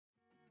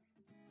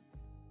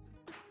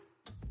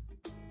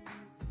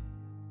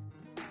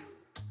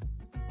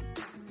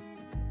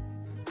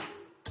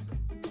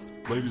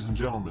Ladies and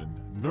gentlemen,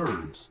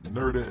 nerds,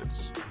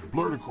 nerdettes,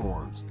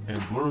 Blerdicorns,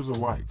 and blurs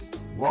alike,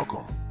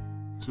 welcome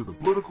to the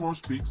Blerdicorn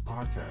Speaks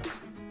podcast.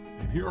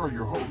 And here are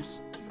your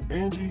hosts,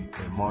 Angie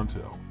and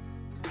Montel.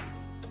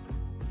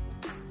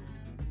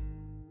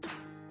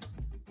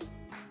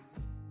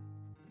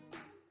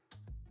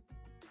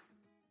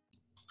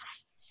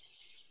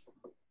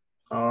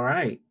 All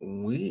right,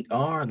 we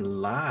are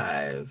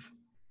live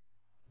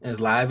as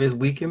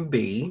we can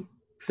be,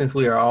 since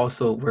we are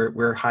also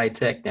we're high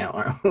tech now,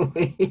 aren't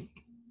we?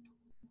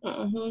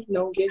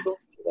 No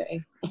giggles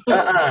today.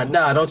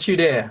 No, don't you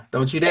dare,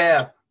 don't you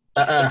dare,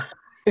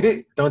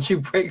 don't you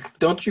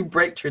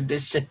break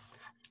tradition.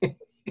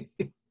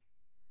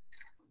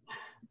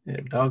 Yeah,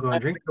 doggone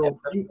drink.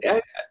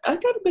 I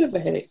got a bit of a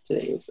headache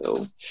today,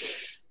 so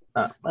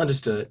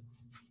Understood.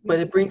 But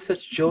it brings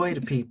such joy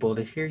to people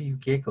to hear you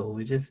giggle.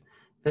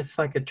 That's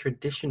like a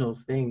traditional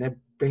thing that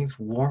brings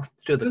warmth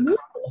to the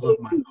cockles of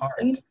my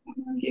heart.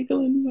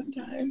 Giggling one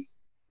time.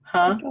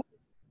 Huh?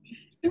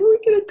 Did we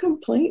get a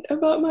complaint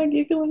about my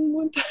giggling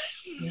one time?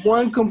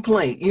 One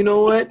complaint. You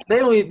know what? They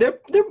don't even,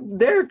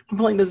 their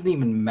complaint doesn't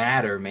even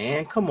matter,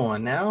 man. Come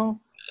on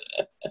now.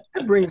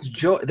 That brings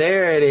joy.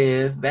 There it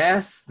is.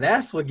 That's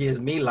what gives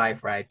me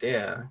life right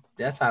there.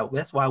 That's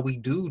why we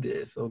do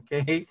this,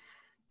 okay?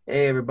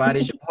 Hey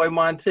everybody, it's your boy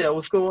Montel.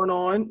 What's going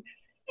on?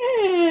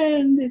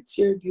 And it's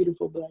your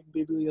beautiful black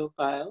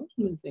bibliophile,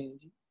 Miss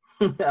Angie.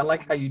 I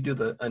like how you do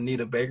the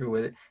Anita Baker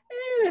with it.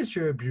 And it's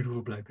your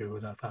beautiful black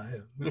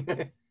bibliophile.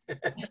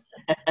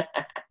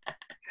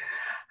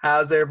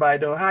 How's everybody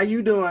doing? How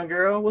you doing,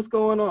 girl? What's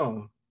going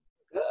on?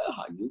 Good.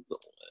 How you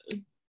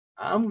doing?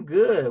 I'm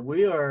good.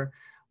 We're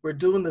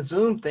doing the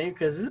Zoom thing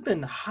because it's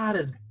been hot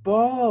as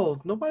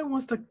balls. Nobody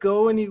wants to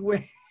go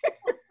anywhere. I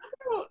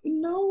don't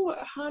know what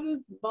hot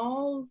as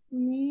balls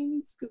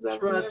means because I've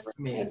never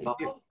had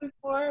balls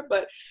before,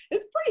 but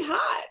it's pretty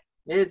hot.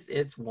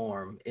 It's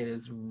warm. It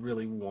is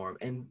really warm,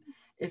 and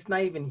it's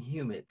not even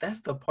humid.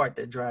 That's the part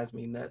that drives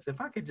me nuts. If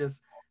I could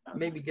just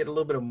maybe get a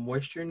little bit of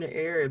moisture in the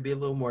air, it'd be a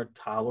little more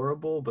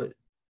tolerable. But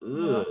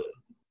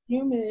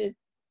humid,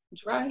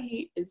 dry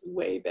heat is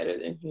way better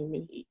than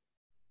humid heat.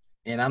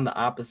 And I'm the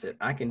opposite.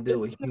 I can deal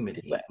with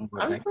humid heat.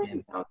 I'm from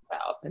down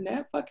south, and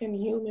that fucking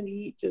humid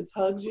heat just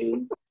hugs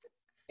you,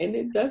 and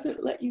it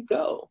doesn't let you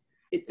go.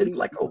 It's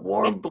like a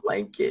warm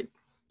blanket.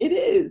 It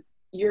is.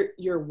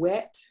 You're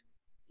wet.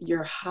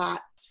 You're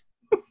hot.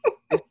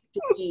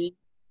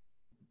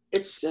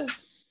 It's just.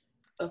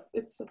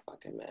 It's a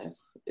fucking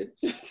mess.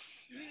 It's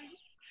just.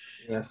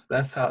 Yes,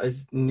 that's how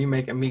it's. You're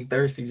making me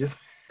thirsty. Just.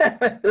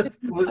 Wow.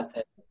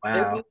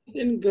 There's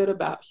nothing good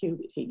about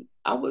humid heat.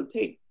 I would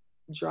take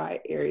dry,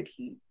 arid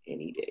heat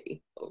any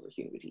day over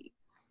humid heat.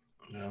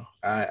 No,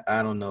 I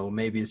don't know.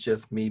 Maybe it's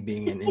just me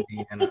being in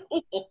Indiana.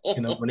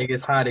 When it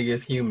gets hot, it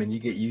gets humid. You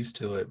get used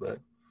to it. But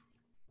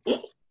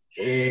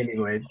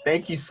anyway,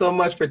 thank you so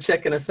much for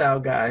checking us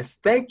out, guys.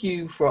 Thank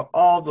you for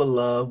all the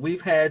love.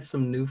 We've had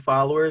some new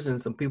followers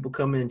and some people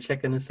coming and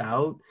checking us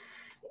out.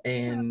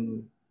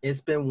 And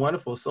it's been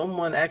wonderful.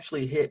 Someone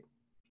actually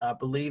I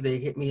believe they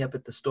hit me up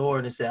at the store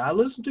and they said, I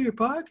listened to your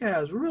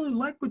podcast. We really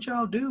like what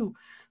y'all do.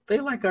 They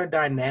like our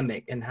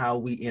dynamic and how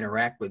we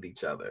interact with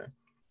each other.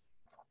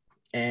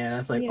 And I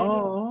was like,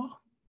 oh,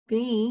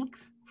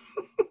 thanks.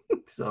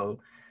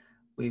 So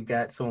we've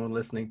got someone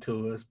listening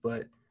to us,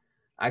 but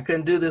I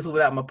couldn't do this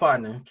without my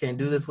partner. Can't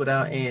do this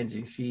without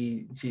Angie.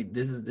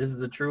 This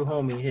is a true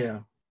homie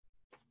here.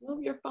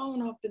 Move your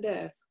phone off the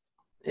desk.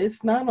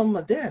 It's not on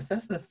my desk.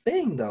 That's the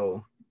thing,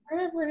 though.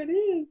 Wherever it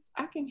is,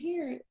 I can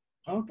hear it.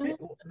 Okay.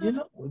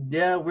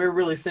 Yeah, we're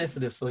really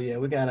sensitive. So yeah,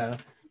 we gotta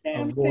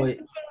avoid.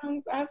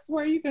 I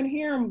swear you can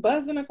hear them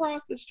buzzing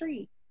across the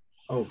street.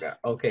 Oh God.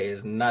 Okay,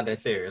 it's not that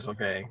serious.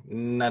 Okay,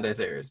 not that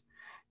serious.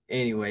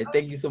 Anyway,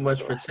 thank you so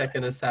much for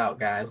checking us out,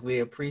 guys. We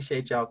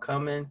appreciate y'all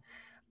coming.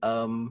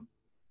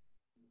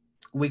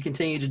 We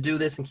continue to do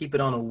this and keep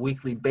it on a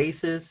weekly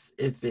basis.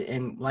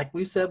 And like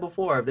we've said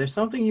before, if there's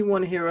something you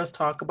want to hear us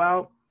talk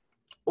about,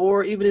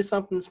 or even if it's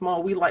something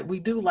small, we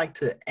do like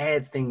to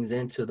add things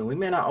into them. We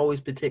may not always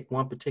pick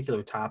one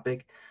particular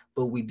topic,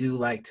 but we do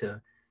like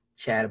to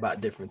chat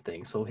about different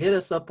things. So hit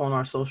us up on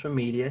our social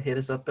media, hit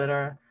us up at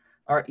our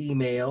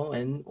email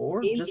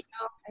just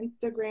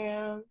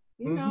Instagram,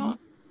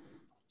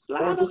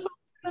 slide us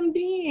some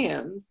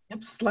DMs.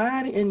 Yep,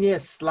 slide in,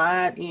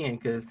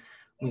 because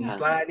when you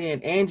slide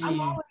in, Angie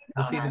will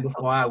see them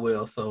before I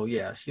will. So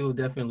yeah, she will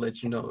definitely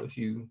let you know if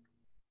you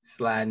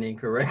slide in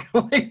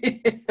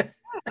correctly.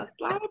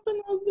 Slide up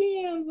in those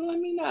DMs and let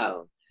me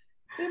know.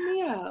 Hit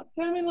me up.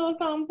 Tell me a little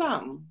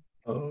something.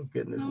 Oh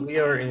goodness, we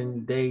are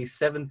in day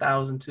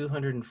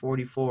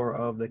 7,244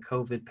 of the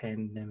COVID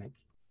pandemic.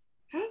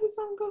 How's the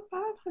song go?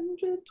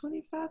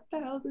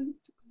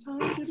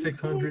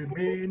 525,600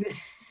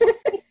 minutes.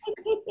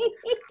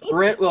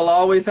 Rent will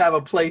always have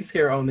a place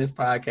here on this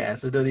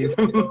podcast. It doesn't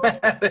even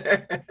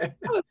matter. I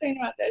was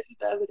thinking about that shit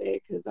the other day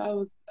because I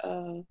was,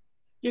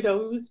 we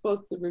were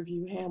supposed to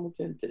review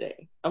Hamilton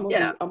today.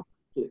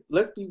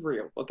 Let's be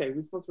real. Okay,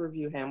 we're supposed to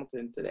review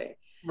Hamilton today.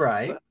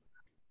 Right. But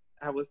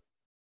I was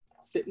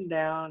sitting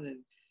down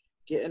and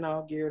getting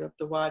all geared up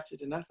to watch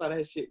it, and I saw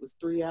that shit was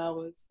 3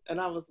 hours, and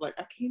I was like,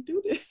 I can't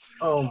do this.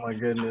 Oh my I'm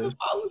goodness. gonna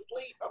fall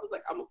asleep. I was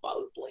like, I'm gonna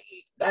fall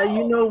asleep.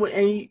 You know,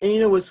 and you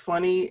know what's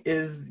funny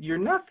is you're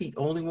not the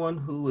only one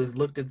who has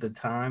looked at the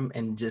time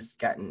and just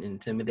gotten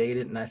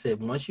intimidated. And I said,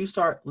 once you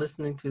start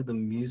listening to the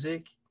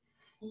music,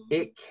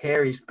 it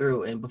carries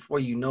through, and before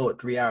you know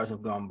it, 3 hours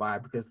have gone by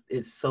because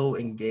it's so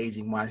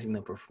engaging watching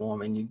them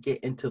perform, and you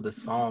get into the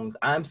songs.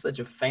 I'm such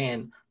a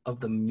fan of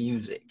the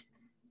music,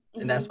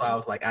 and that's why I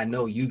was like, I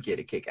know you get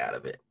a kick out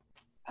of it.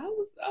 I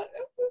was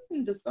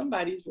listening to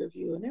somebody's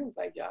review, and it was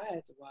like, y'all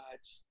had to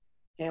watch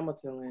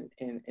Hamilton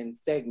in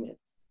segments.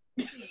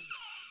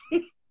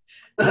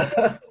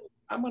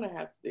 I'm gonna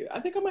have to do. I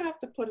think I'm gonna have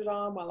to put it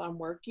on while I'm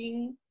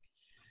working.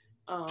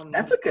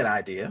 That's a good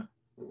idea.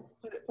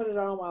 Put it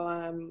on while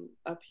I'm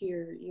up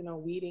here,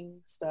 weeding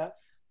stuff.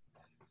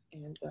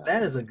 And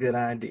that is a good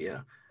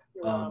idea.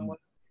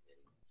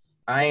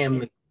 I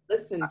am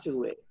listen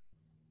to it.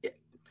 Yeah.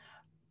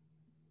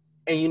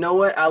 And you know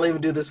what? I'll even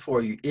do this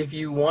for you. If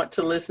you want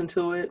to listen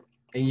to it,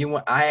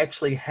 I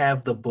actually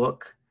have the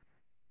book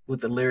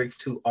with the lyrics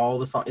to all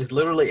the songs. It's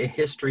literally a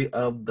history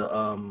of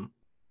the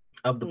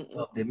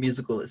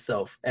musical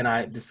itself, and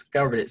I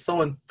discovered it.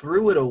 Someone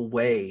threw it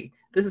away.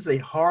 This is a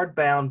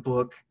hardbound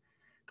book.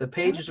 The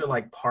pages are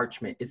like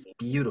parchment. It's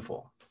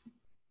beautiful.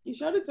 You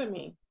showed it to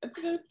me. That's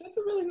a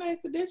really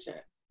nice edition.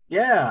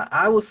 Yeah,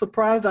 I was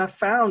surprised I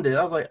found it.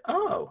 I was like,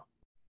 oh,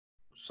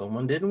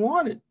 someone didn't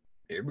want it.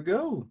 Here we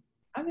go.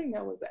 I think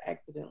that was an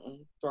accidental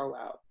throw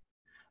out.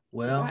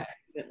 Well, I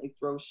accidentally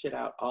throw shit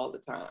out all the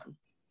time.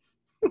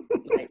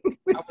 Like,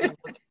 I was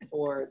looking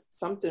for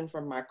something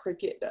from my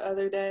Cricut the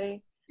other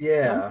day.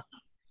 Yeah.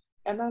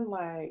 And I'm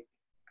like,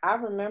 I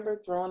remember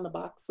throwing the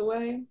box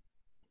away.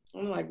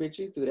 I'm like, bitch,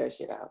 you threw that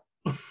shit out.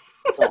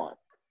 Gone.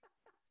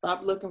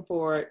 Stop looking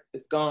for it.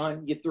 It's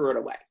gone. You threw it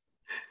away.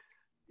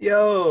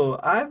 Yo,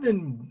 I've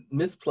been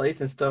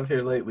misplacing stuff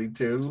here lately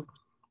too.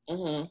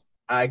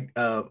 I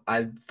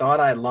thought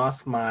I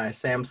lost my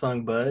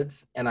Samsung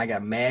Buds, and I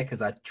got mad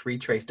because I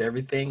retraced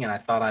everything, and I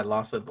thought I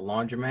lost it at the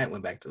laundromat.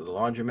 Went back to the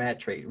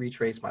laundromat,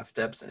 retraced my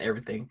steps and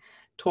everything,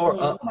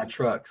 tore up my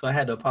truck. So I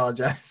had to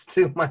apologize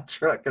to my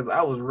truck because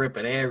I was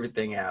ripping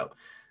everything out.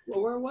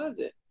 Well, where was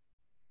it?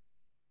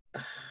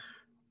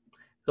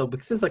 So,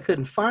 but since I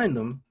couldn't find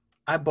them,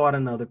 I bought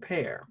another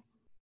pair,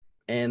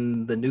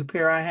 and the new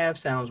pair I have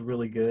sounds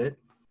really good.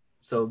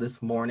 So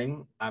this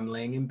morning I'm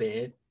laying in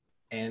bed,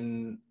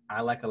 and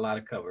I like a lot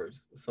of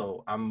covers.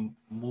 So I'm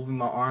moving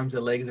my arms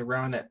and legs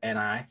around it, and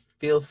I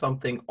feel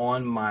something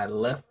on my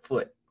left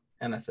foot.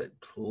 And I said,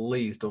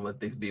 please don't let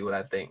these be what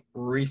I think.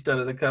 Reached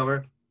under the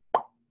cover,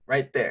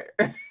 right there.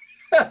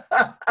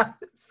 I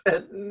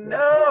said,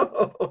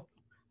 no.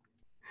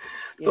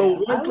 Yeah,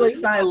 so one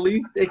place I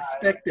least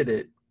expected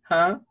it.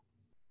 Huh?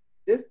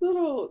 This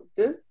little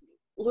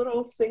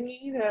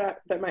thingy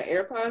that my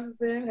AirPods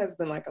is in has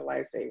been like a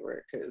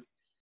lifesaver, because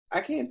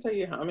I can't tell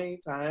you how many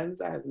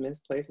times I have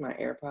misplaced my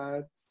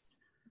AirPods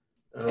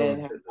and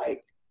have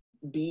like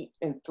beat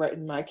and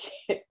threatened my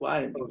kid. Well,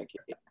 I didn't beat my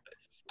kid.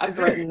 I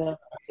threatened them,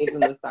 gave them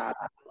the side.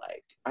 I'm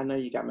like, I know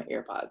you got my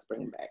AirPods,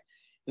 bring them back.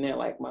 And they're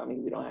like, Mommy,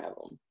 we don't have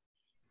them.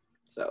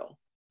 So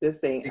this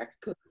thing, I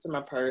clip it to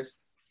my purse.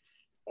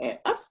 And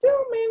I've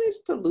still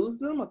managed to lose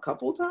them a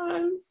couple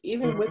times,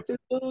 even with this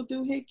little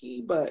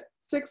doohickey, but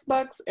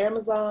 $6,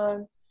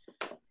 Amazon,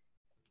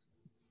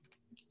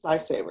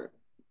 lifesaver.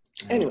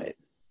 Anyway.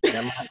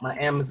 Yeah, my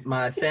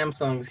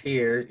Samsung's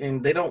here,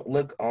 and they don't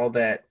look all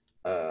that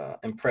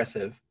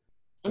impressive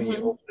when you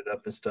open it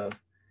up and stuff.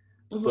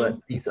 But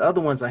these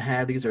other ones I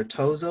have, these are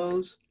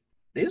Tozos.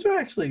 These are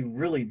actually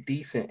really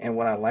decent, and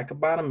what I like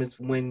about them is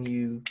when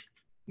you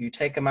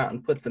take them out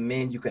and put them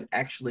in, you can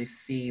actually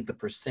see the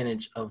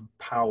percentage of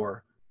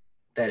power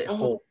that it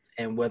holds,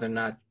 and whether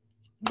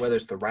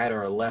it's the right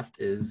or left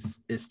is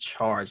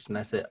charged. And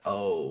I said,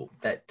 oh,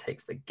 that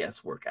takes the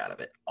guesswork out of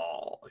it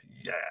all.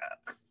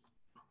 Yes.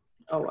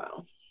 Oh,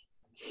 wow.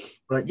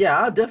 But yeah,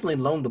 I'll definitely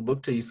loan the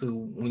book to you, so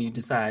when you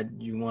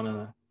decide you want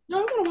to.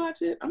 No, I'm going to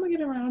watch it. I'm going to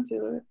get around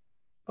to it.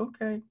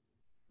 Okay.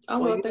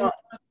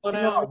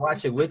 I'll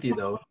watch it with you,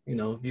 though.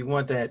 If you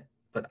want that.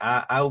 But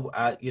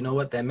I you know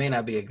what? That may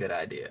not be a good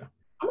idea.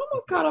 I'm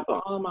almost caught up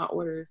on all my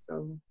orders,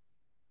 so.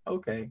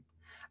 Okay.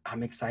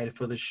 I'm excited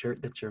for the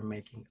shirt that you're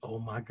making. Oh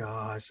my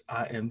gosh.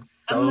 I am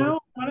so. I know.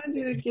 I wanted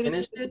you to get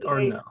finished it or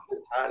no?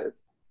 It's hot as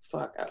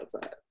fuck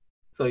outside.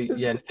 So you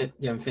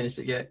haven't finished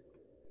it yet?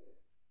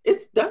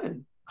 It's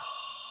done.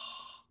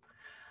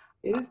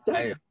 It is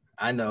done.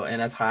 I know,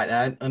 and that's hot.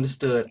 I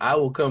understood. I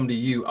will come to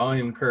you. I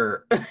am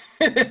Kerr.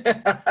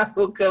 I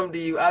will come to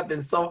you. I've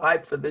been so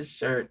hyped for this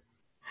shirt.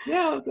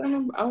 Yeah,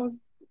 I was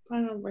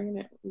planning on bringing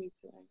it with me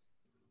today.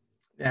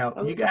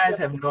 Now, you guys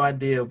have no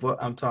idea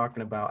what I'm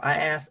talking about. I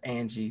asked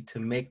Angie to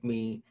make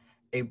me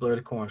a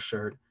Blerdicorn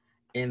shirt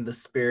in the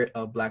spirit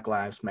of Black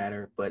Lives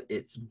Matter, but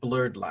it's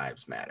Blurred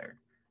Lives Matter.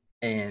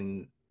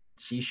 And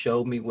she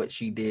showed me what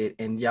she did.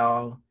 And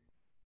y'all,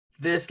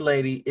 this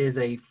lady is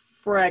a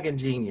fragging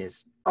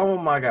genius. Oh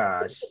my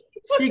gosh.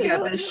 She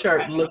got this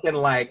shirt looking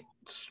like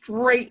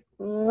straight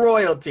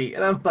royalty.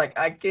 And I'm like,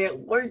 I can't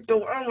wait to,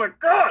 oh my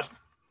gosh.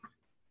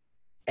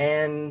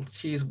 And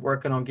she's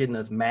working on getting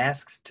us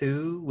masks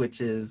too,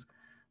 which is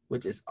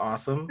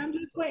awesome. I'm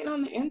just waiting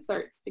on the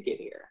inserts to get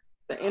here.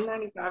 The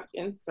N95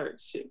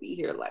 inserts should be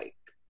here like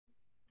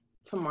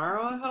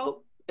tomorrow, I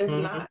hope. If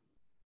not,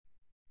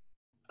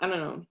 I don't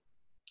know.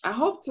 I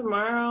hope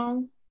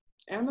tomorrow.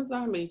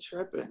 Amazon be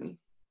tripping.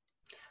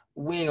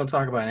 We ain't gonna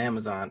talk about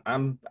Amazon.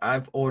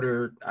 I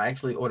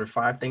actually ordered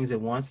 5 things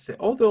at once. I said,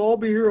 oh, they'll all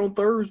be here on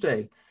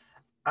Thursday.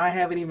 I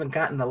haven't even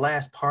gotten the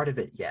last part of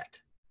it yet.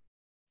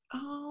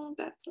 Oh,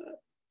 that's it.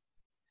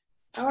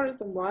 I ordered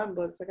some wine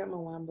books. I got my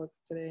wine books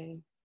today.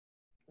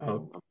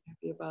 Oh, I'm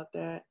happy about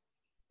that.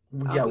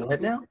 Yeah,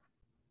 what now?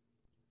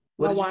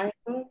 My wine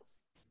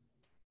books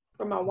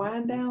for my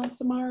wine down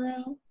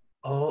tomorrow.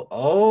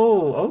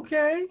 Oh,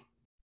 okay.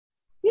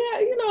 Yeah,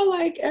 you know,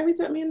 like every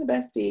time me and the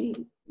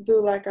bestie do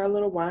like our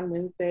little wine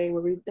Wednesday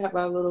where we have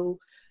our little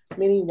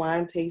mini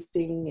wine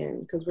tasting,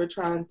 and because we're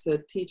trying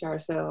to teach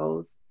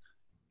ourselves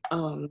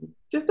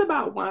just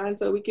about wine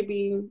so we could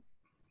be,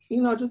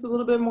 you know, just a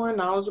little bit more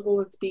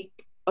knowledgeable and speak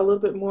a little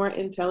bit more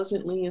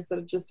intelligently instead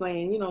of just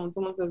saying, you know, when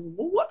someone says,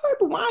 well, what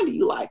type of wine do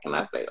you like? And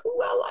I say,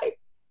 oh, I like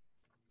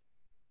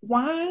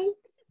wine.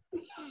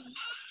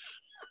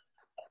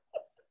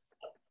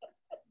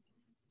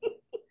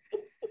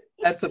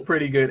 That's a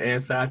pretty good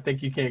answer. I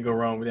think you can't go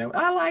wrong with that.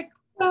 I like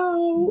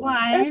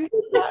wine.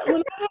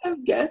 When I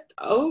have guests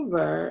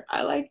over,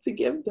 I like to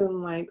give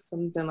them like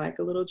something like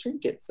a little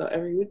trinket. So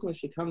every week when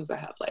she comes, I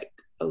have like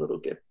a little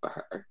gift for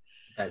her.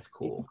 That's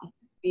cool.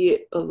 Be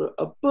it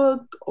a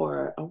book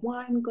or a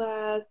wine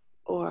glass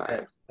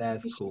or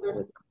that's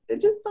cool.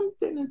 Just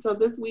something. And so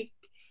this week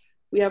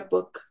we have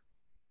book.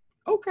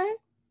 Okay.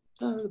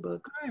 The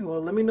book. All right.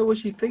 Well, let me know what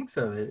she thinks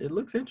of it. It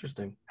looks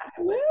interesting. I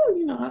will.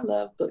 You know, I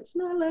love books.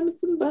 You know, I love me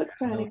some books,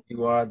 honey.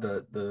 You are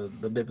the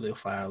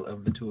bibliophile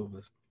of the two of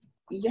us.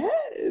 Yes.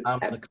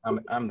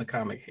 I'm the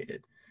comic head.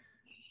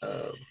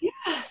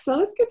 Yeah. So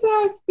let's get to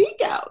our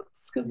speak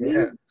outs because we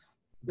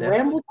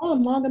rambled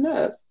on long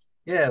enough.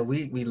 Yeah,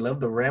 we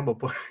love the ramble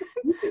part.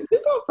 You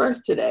go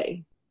first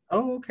today.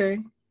 Oh, okay.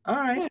 All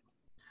right. Yeah.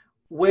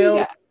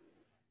 Well,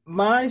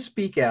 my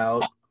speak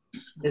out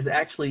is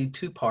actually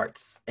 2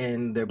 parts,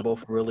 and they're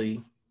both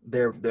really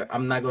they're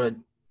I'm not going to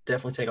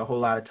definitely take a whole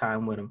lot of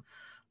time with them.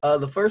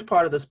 The first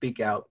part of the speak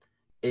out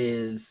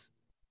is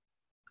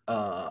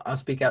I'll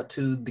speak out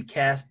to the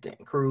cast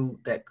and crew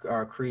that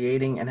are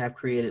creating and have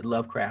created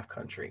Lovecraft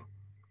Country.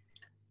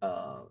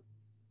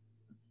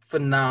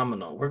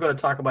 Phenomenal. We're going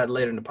to talk about it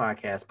later in the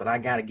podcast, but I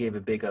got to give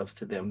a big ups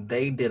to them.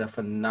 They did a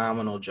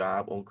phenomenal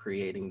job on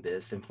creating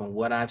this, and from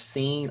what I've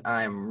seen,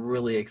 I am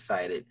really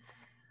excited.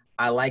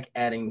 I like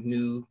adding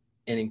new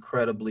and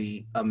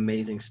incredibly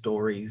amazing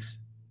stories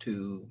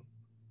to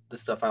the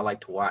stuff I like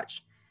to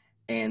watch.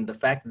 And the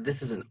fact that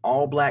this is an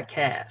all-black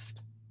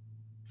cast,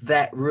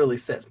 that really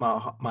sets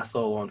my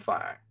soul on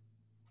fire.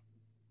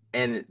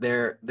 And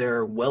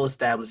they're well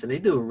established, and they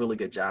do a really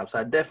good job. So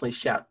I definitely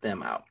shout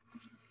them out.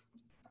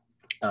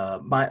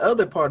 My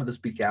other part of the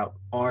speak out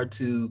are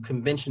to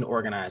convention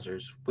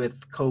organizers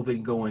with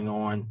COVID going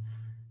on.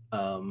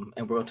 And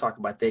we're going to talk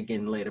about that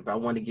again later, but I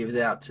want to give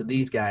it out to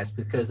these guys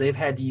because they've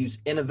had to use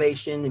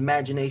innovation,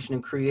 imagination,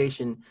 and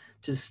creation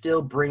to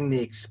still bring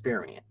the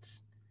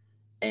experience.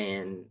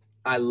 And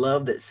I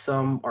love that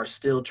some are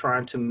still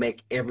trying to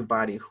make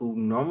everybody who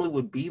normally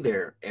would be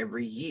there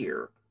every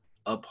year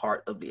a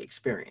part of the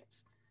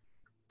experience.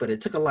 But it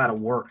took a lot of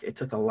work. It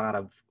took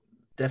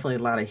definitely a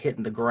lot of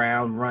hitting the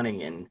ground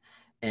running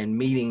and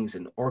meetings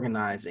and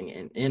organizing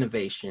and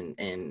innovation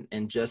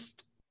and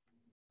just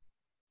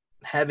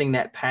having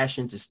that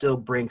passion to still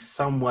bring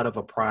somewhat of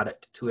a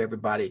product to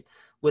everybody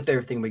with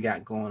everything we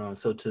got going on.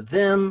 So to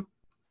them,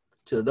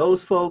 to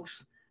those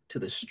folks, to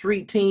the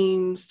street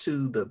teams,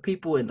 to the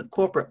people in the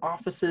corporate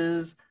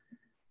offices,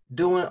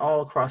 doing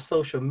all across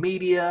social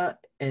media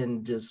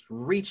and just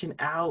reaching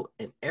out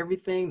and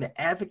everything,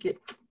 the advocate,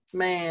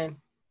 man,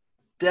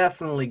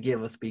 definitely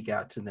give a speak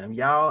out to them.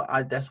 Y'all,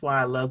 that's why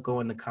I love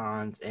going to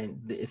cons, and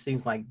it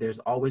seems like there's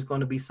always going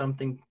to be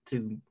something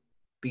to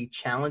be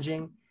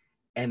challenging,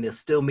 and they'll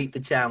still meet the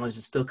challenge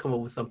and still come up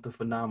with something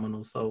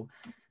phenomenal. So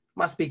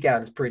my speak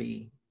out is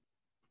pretty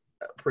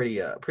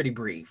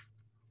brief.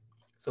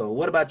 So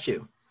what about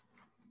you?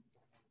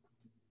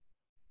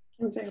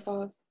 Can we take a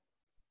pause?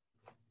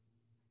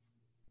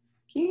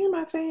 Can you hear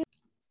my fan?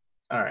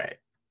 All right.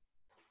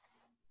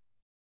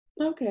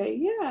 Okay,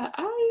 yeah,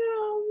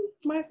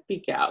 my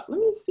speak out. Let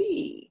me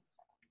see.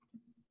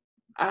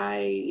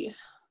 I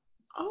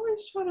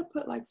always try to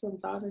put like some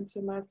thought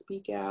into my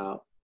speak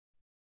out.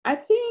 I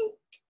think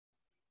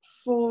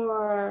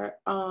for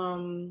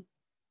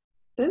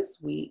this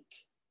week,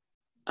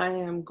 I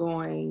am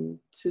going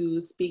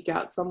to speak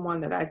out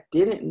someone that I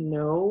didn't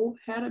know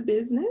had a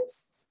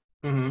business.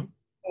 Mm-hmm.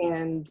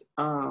 And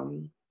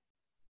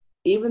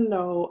even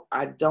though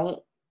I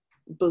don't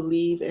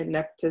believe in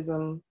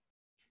nepotism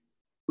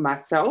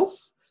myself,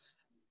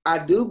 I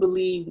do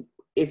believe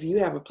if you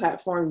have a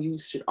platform, you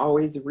should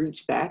always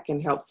reach back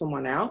and help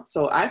someone out.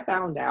 So I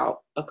found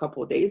out a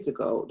couple of days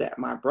ago that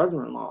my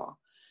brother-in-law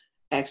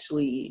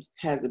actually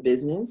has a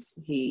business.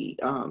 He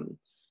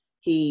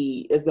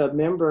is a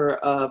member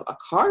of a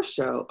car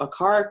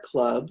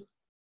club,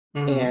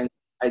 and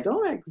I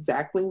don't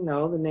exactly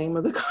know the name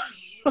of the car.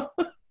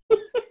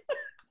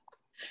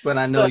 But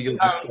I know you'll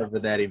discover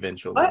that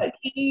eventually. But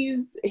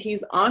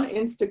he's on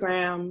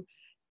Instagram,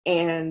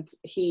 and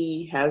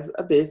he has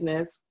a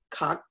business,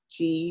 Cock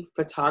G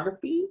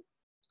Photography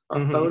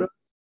or Photo.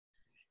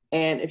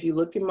 And if you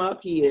look him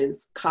up, he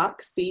is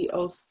Cock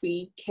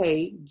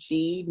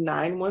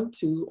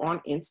COCKG912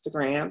 on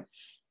Instagram.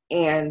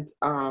 And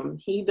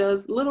he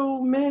does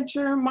little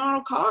miniature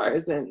model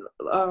cars, and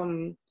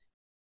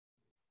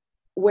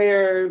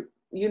where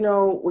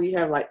you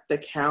have like the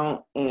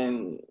Count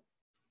and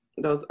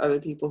those other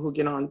people who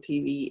get on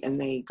TV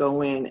and they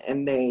go in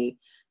and they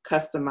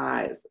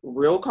customize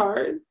real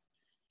cars.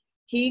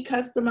 He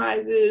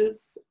customizes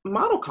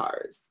model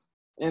cars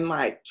and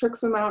like tricks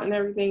them out and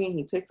everything. And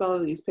he takes all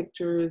of these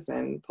pictures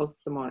and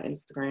posts them on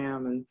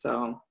Instagram. And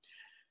so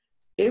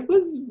it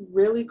was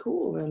really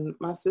cool. And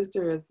my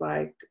sister is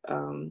like,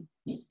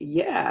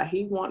 yeah,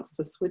 he wants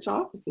to switch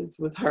offices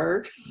with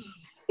her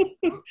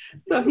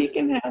so he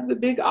can have the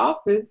big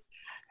office.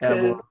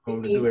 Have more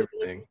room to do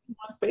everything.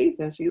 Space,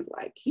 and she's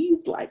like,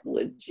 he's like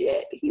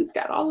legit. He's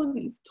got all of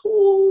these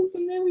tools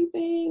and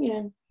everything,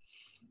 and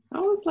I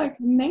was like,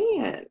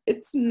 man,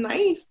 it's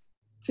nice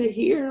to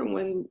hear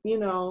when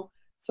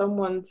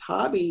someone's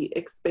hobby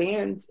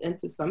expands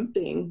into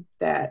something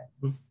that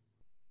helps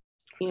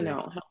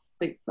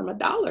make them a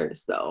dollar.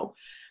 So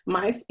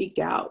my speak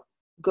out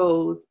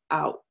goes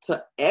out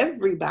to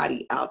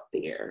everybody out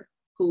there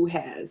who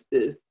has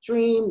this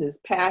dream, this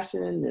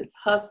passion, this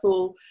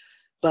hustle.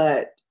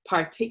 But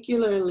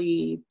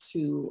particularly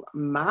to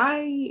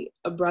my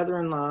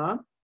brother-in-law,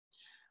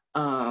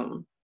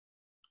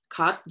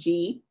 Cock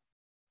G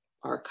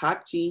or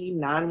Cock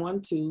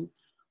G912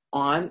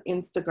 on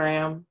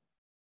Instagram.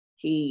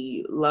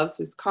 He loves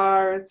his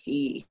cars.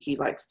 He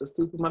likes to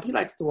soup them up. He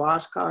likes to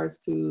wash cars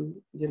too.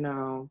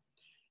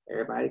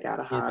 Everybody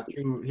got a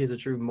hobby. He's a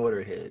true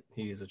motorhead.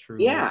 He's a true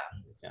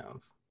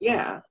sounds.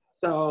 Yeah.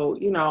 So,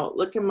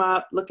 look him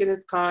up, look at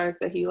his cars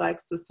that he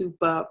likes to soup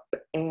up,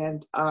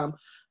 and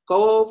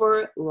go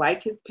over,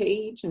 like his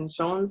page and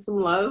show him some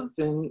love.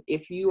 And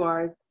if you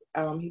are,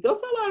 he goes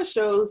to a lot of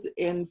shows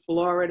in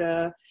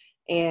Florida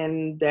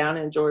and down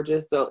in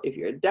Georgia. So if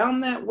you're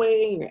down that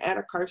way and you're at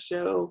a car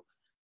show,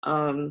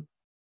 I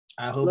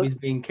hope he's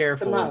being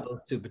careful in those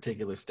two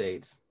particular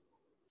states.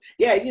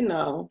 Yeah,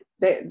 them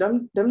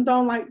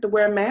don't like to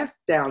wear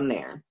masks down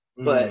there,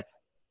 but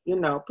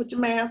put your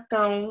mask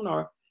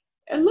on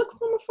and look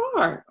from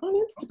afar on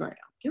Instagram.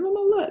 Give him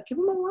a look. Give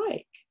him a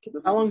like.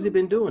 How long has he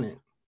been doing it?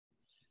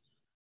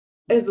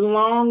 As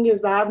long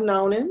as I've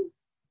known him.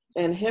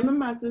 And him and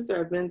my sister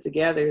have been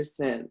together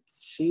since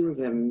she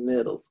was in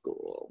middle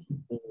school.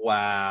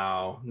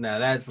 Wow. Now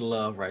that's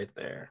love right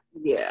there.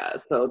 Yeah.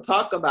 So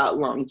talk about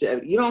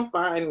longevity. You don't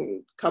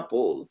find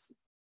couples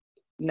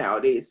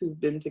nowadays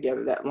who've been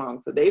together that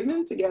long. So they've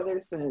been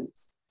together since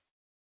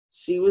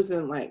she was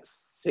in like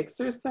 6th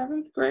or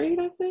 7th grade,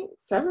 I think.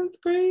 7th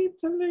grade,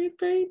 7th or 8th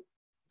grade.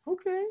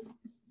 Okay.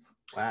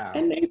 Wow.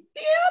 And they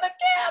still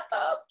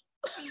together.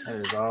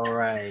 That is all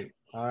right.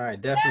 All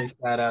right. Definitely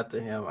shout out to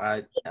him.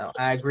 I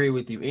agree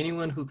with you.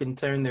 Anyone who can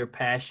turn their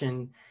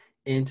passion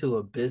into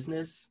a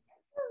business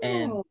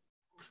and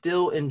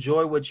still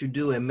enjoy what you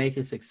do and make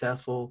it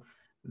successful,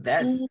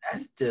 that's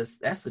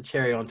a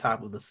cherry on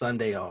top of the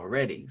sundae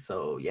already.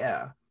 So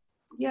yeah.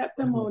 Yep,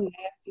 them old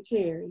nasty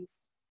cherries.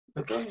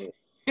 Okay.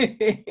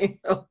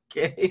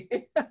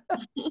 Okay.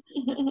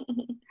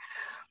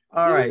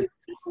 All right.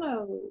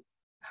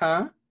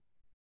 Huh?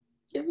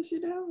 Give us your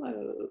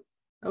download.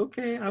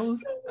 Okay. I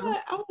was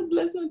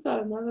listening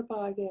to another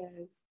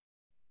podcast,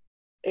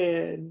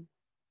 and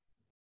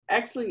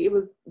actually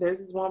there's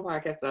this one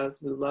podcast I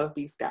listen to, Love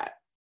B. Scott.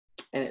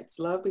 And it's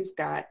Love B.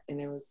 Scott,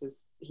 and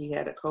he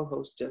had a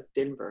co-host, Just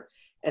Denver,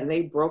 and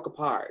they broke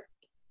apart.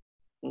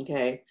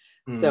 Okay.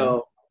 Mm-hmm.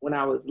 So when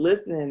I was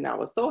listening, I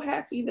was so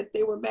happy that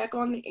they were back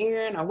on the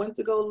air, and I went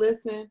to go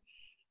listen,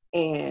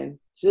 and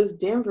Just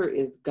Denver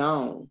is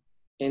gone,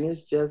 and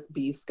it's just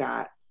B.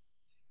 Scott.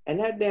 And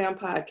that damn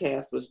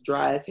podcast was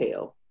dry as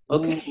hell.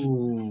 Okay.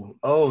 Ooh.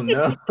 Oh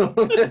no.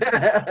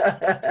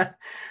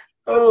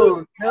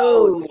 Oh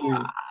no.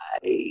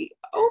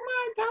 Oh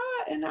my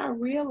God. And I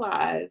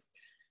realized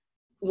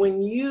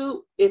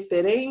if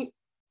it ain't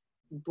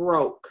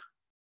broke,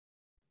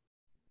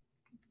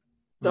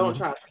 don't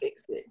try to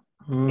fix it.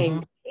 Mm-hmm.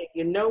 And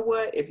you know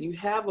what? If you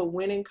have a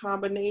winning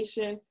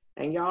combination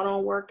and y'all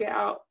don't work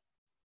out,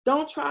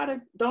 don't try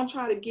to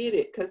get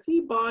it, because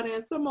he bought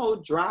in some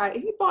old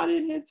he bought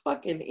in his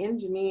fucking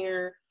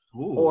engineer.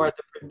 Ooh. Or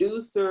the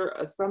producer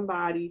or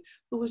somebody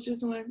who was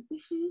just like,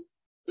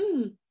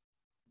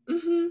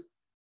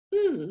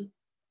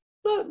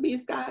 look, B.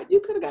 Scott, you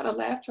could have got a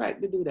laugh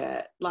track to do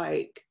that.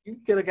 Like, you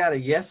could have got a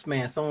yes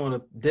man.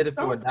 Someone did it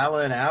for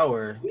 $1 an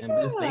hour and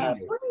just made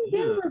it. Bring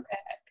Denver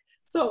back.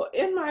 So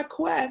in my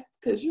quest,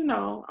 because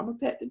I'm a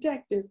pet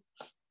detective,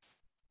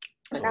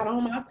 I got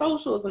on my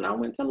socials and I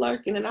went to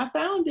lurking and I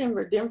found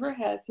Denver. Denver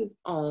has his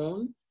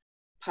own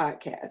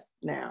podcast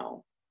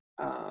now.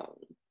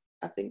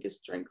 I think it's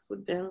Drinks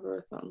with Denver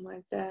or something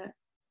like that,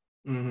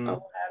 or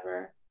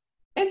whatever.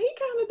 And he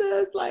kind of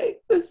does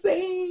like the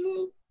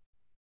same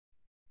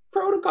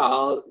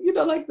protocol,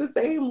 like the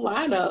same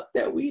lineup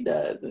that we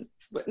does,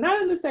 but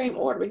not in the same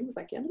order. But he was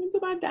like, yeah, let me do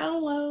my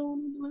download,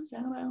 my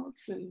shout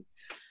outs and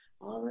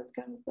all that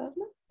kind of stuff.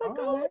 And I was like,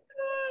 oh my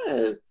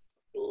gosh,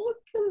 look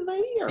at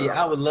there.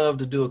 Yeah, I would love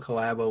to do a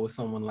collabo with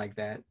someone like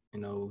that,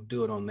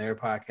 do it on their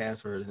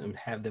podcast or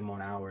have them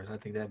on ours. I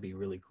think that'd be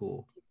really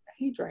cool.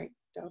 He drank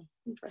though.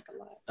 He drank a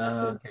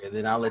lot. Okay,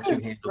 then I'll let you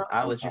handle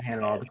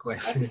all the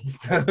questions.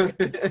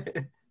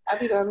 I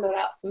be done let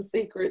out some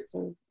secrets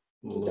and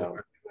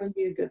Lord. it's gonna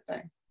be a good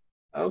thing.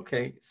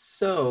 Okay,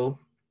 so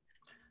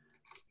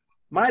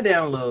my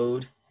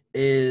download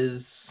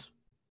is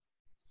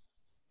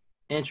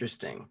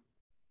interesting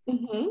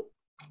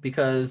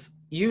because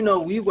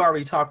we've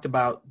already talked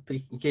about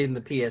getting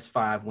the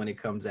PS5 when it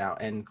comes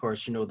out, and of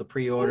course the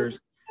pre-orders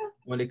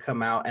when they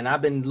come out. And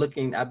I've been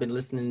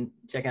listening,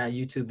 checking out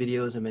YouTube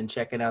videos, and been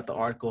checking out the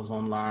articles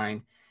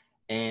online.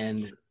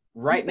 And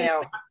right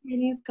now,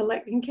 he's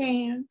collecting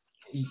cans.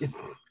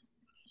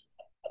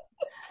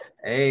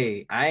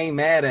 Hey, I ain't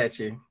mad at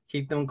you.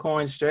 Keep them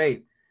coins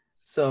straight.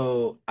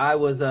 So I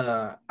was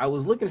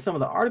looking at some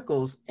of the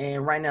articles,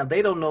 and right now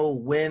they don't know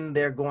when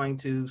they're going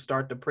to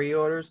start the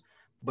pre-orders,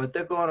 but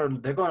they're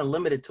going to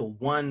limit it to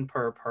one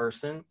per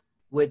person,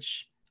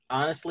 which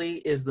honestly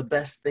is the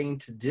best thing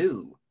to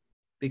do,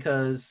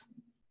 because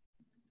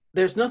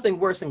there's nothing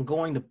worse than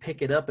going to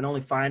pick it up and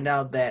only find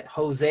out that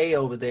Jose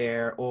over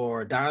there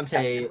or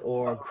Dante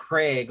or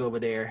Craig over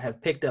there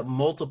have picked up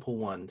multiple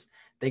ones.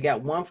 They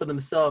got one for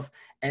themselves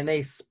and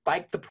they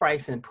spiked the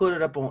price and put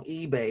it up on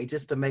eBay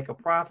just to make a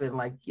profit.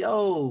 Like,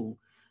 yo,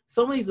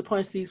 someone needs to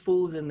punch these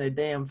fools in their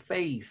damn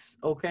face,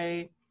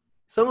 okay?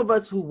 Some of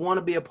us who want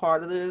to be a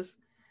part of this,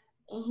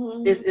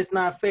 it's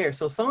not fair.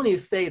 So Sony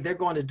has said they're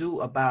trying to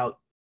do about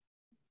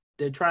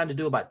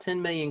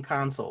 10 million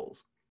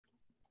consoles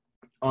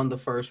on the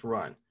first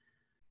run.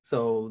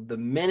 So the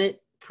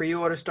minute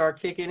pre-order start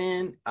kicking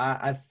in,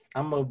 I'm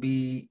gonna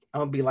be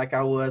like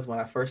I was when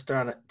I first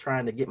started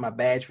trying to get my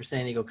badge for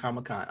San Diego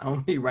Comic-Con. I'm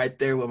gonna be right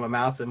there with my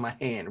mouse in my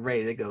hand,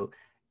 ready to go.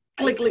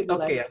 Click, click.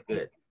 Okay, I'm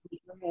good.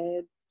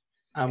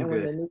 I'm good.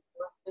 When the new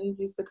things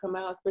used to come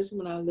out, especially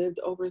when I lived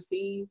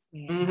overseas,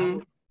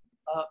 man,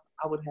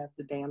 I would have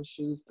the damn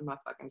shoes in my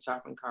fucking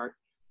shopping cart,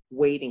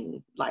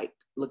 waiting, like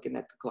looking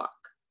at the clock.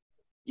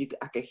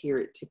 I could hear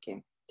it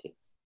ticking, tick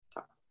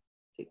tock,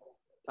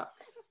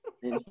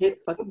 and hit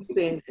fucking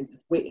send and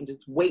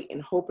just wait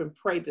and hope and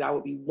pray that I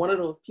would be one of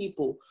those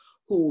people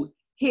who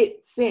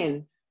hit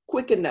send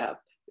quick enough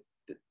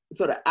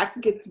so that I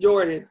could get the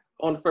Jordans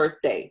on the first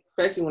day,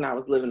 especially when I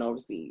was living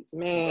overseas.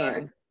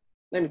 Man,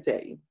 let me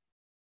tell you,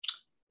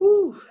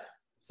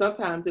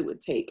 sometimes it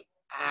would take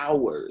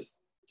hours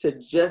to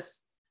just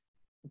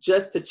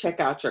to check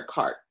out your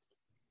cart,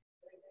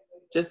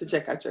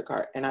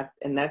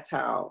 and that's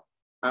how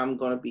I'm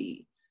gonna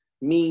be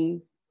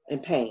mean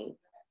and pain.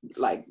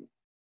 Like,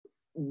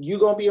 you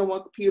gonna be on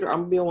one computer, I'm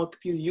gonna be on one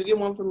computer. You get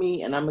one for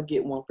me, and I'm gonna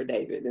get one for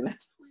David, and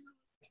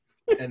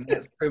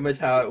that's pretty much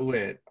how it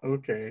went.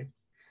 Okay.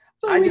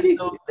 So I just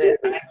know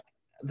that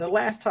the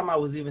last time I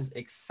was even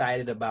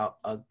excited about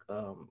a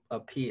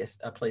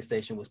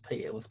PlayStation was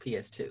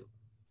PS2.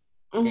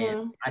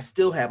 And I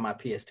still have my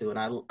PS2, and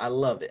I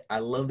love it. I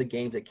love the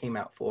games that came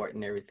out for it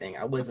and everything.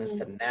 I wasn't as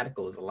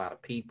fanatical as a lot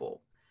of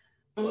people,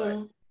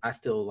 but I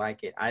still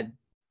like it.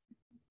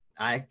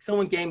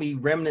 Someone gave me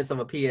remnants of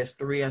a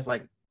PS3. I was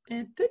like,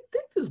 man, take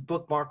this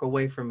bookmark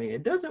away from me.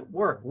 It doesn't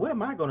work. What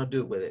am I going to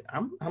do with it?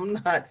 I'm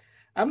not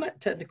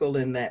technical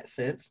in that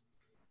sense,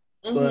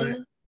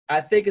 but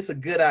I think it's a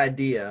good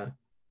idea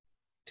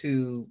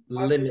to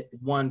limit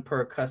one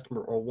per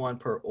customer or one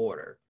per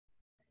order.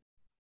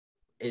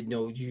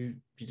 You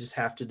just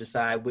have to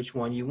decide which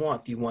one you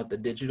want. If you want the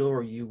digital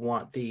or you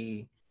want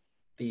the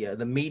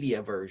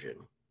media version.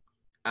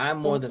 I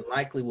more than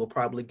likely will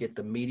probably get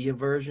the media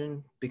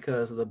version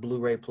because of the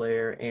Blu-ray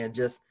player and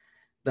just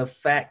the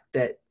fact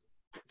that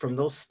from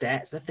those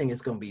stats, I think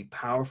it's going to be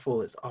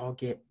powerful. It's all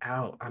get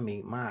out. I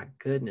mean, my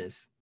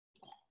goodness.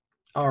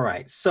 All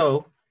right.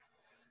 So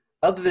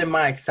other than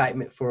my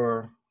excitement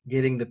for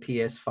getting the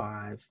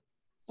PS5,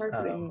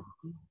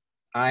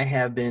 I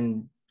have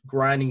been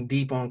grinding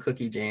deep on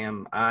Cookie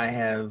Jam. I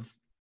have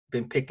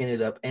been picking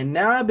it up, and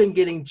now I've been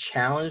getting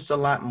challenged a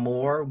lot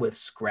more with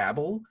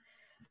Scrabble.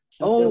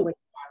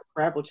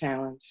 Scrabble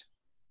challenge.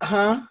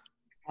 Huh?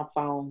 My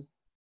phone.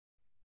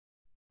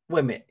 Wait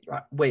a minute.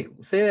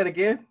 Wait, say that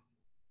again.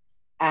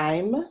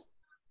 I'm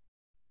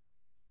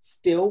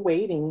still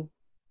waiting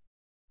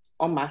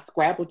on my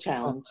Scrabble Oh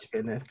challenge. my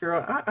goodness,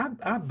 girl,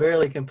 I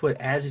barely can put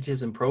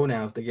adjectives and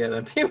pronouns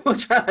together. People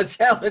try to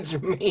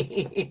challenge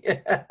me.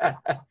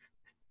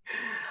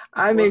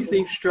 I may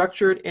seem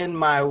structured in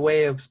my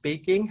way of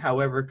speaking,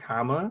 however,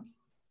 comma.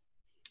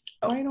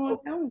 Why you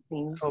don't challenge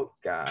me? Oh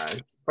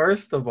gosh.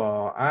 First of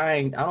all,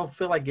 I don't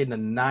feel like getting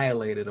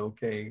annihilated,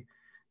 okay?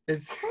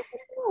 It's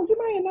Oh, you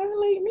might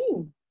annihilate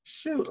me.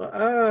 shoot.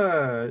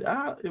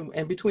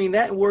 And between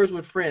that and words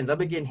with friends, I've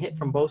been getting hit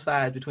from both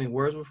sides between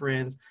words with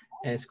friends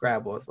and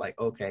Scrabble. It's like,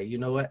 okay, you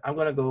know what? I'm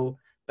gonna go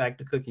back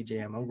to Cookie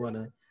Jam. I'm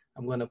gonna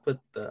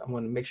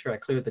make sure I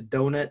clear the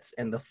donuts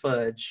and the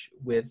fudge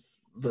with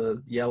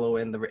the yellow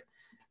and the red.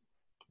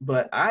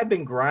 But I've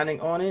been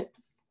grinding on it,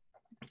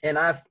 and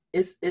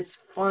it's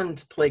fun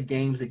to play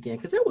games again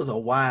because it was a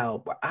while,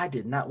 but I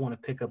did not want to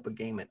pick up a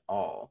game at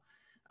all.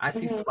 I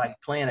see somebody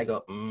playing, I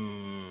go,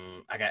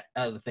 I got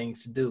other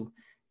things to do.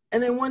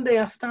 And then one day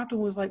I stopped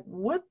and was like,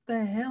 what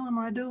the hell am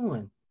I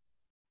doing?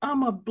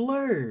 I'm a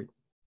blurred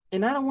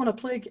and I don't want to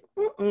play.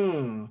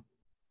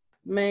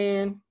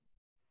 Man.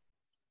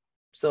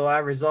 So I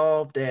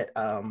resolved that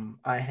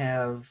I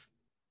have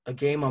a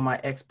game on my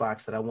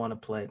Xbox that I want to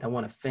play. I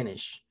want to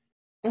finish.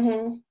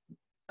 And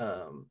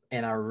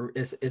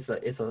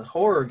it's a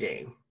horror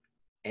game,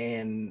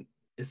 and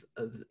it's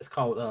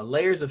called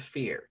Layers of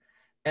Fear.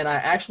 And I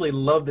actually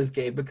love this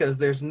game because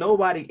there's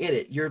nobody in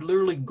it. You're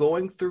literally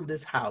going through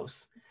this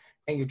house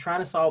and you're trying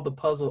to solve the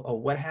puzzle of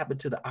what happened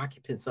to the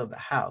occupants of the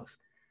house.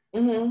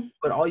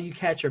 But all you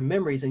catch are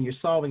memories and you're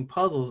solving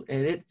puzzles.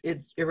 And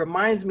it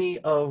reminds me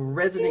of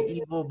Resident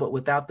Evil, but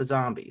without the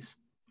zombies.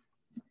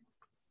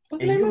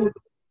 What's the name of it?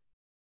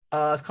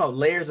 It's called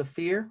Layers of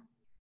Fear.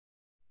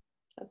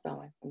 That sounds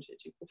like some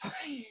shit you could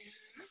play.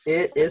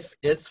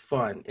 It's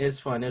fun. It's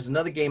fun. There's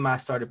another game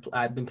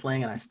I've been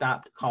playing and I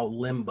stopped called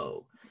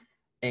Limbo.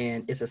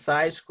 And it's a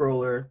side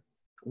scroller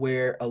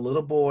where a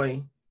little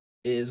boy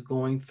is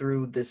going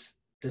through this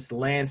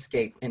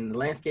landscape, and the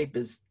landscape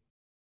is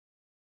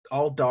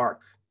all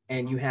dark,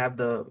 and you have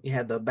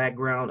the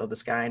background of the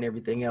sky and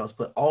everything else,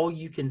 but all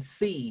you can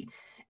see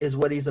is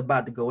what he's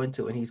about to go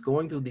into, and he's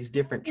going through these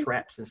different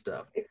traps and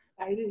stuff.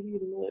 Excited he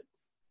looks.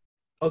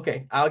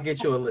 Okay, I'll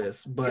get you a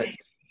list, but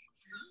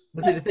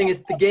see, the thing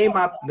is,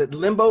 the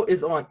Limbo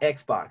is on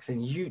Xbox,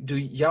 and you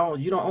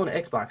don't own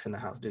an Xbox in the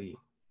house, do you?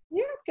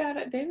 Yeah, I've got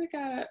it. David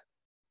got it.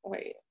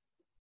 Wait,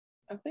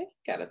 I think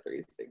he got a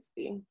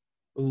 360.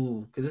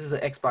 Ooh, because this is an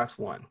Xbox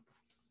One.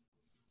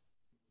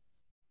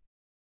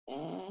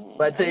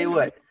 But I tell you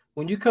what,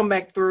 when you come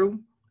back through,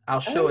 I'll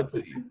show it to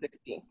you.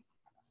 360.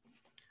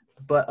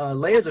 But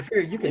Layers of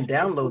Fear, you can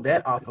download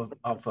that off of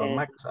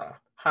Microsoft,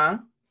 huh?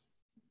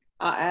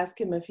 I'll ask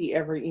him if he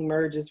ever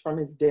emerges from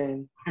his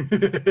den.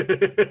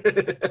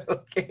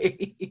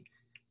 Okay.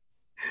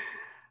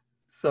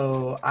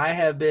 So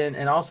I've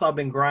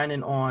been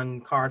grinding on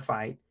Card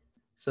Fight,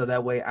 so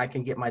that way I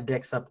can get my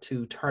decks up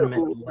to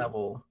tournament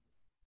level.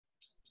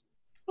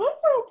 I'm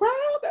so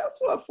proud. That's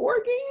what,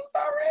 4 games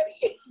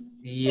already?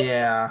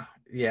 Yeah.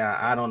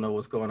 I don't know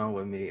what's going on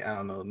with me. I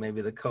don't know.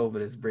 Maybe the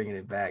COVID is bringing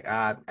it back.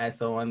 I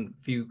saw a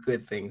few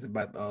good things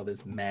about all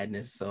this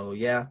madness. So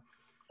yeah.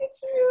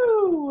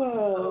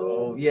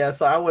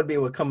 So I would be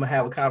able to come and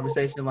have a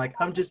conversation like,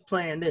 I'm just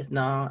playing this.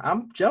 No,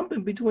 I'm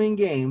jumping between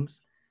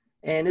games,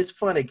 and it's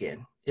fun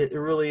again. It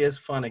really is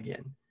fun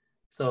again.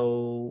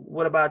 So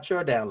what about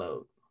your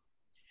download?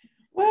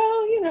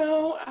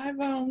 Well, I've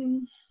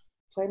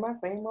played my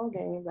same old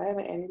games. I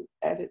haven't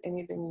added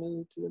anything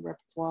new to the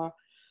repertoire.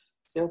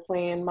 Still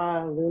playing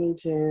my Looney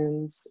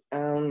Tunes.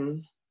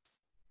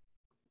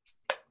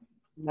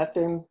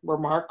 Nothing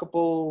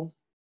remarkable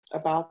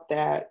about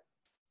that.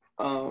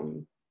 I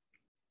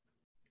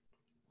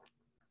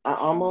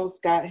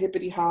almost got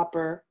Hippity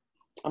Hopper.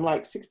 I'm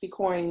like 60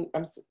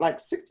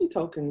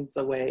 tokens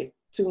away,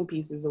 2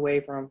 pieces away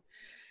from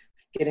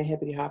getting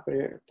Hippity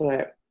Hopper,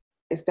 but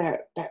it's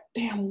that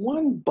damn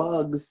one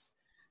bugs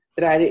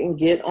that I didn't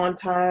get on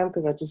time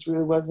because I just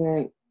really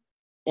wasn't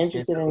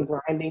interested in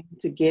grinding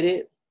to get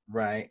it.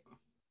 Right.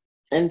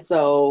 And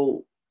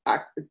so I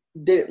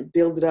didn't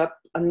build it up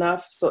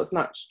enough, so it's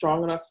not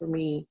strong enough for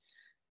me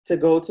to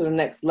go to the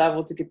next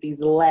level to get these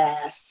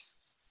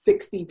last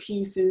 60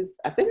 pieces.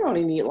 I think I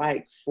only need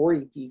like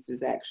 40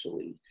 pieces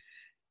actually.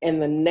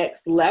 And the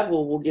next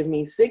level will give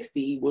me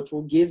 60, which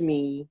will give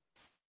me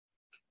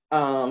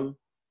the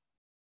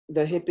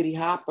Hippity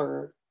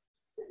Hopper.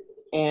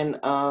 And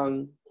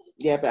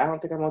but I don't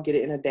think I'm gonna get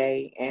it in a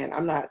day. And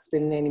I'm not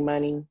spending any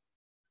money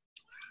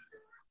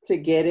to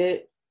get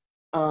it.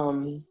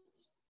 And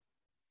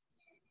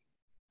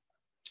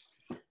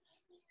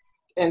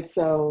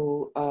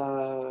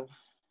so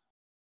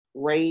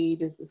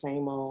Raid is the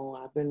same old.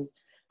 I've been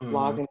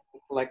logging,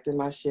 collecting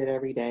my shit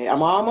every day.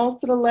 I'm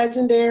almost to the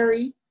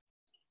legendary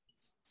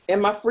in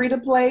my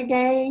free-to-play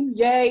game.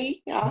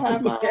 Yay! I'll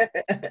have my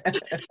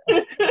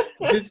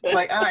just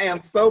like, I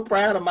am so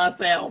proud of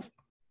myself.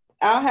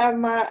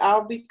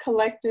 I'll be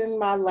collecting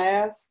my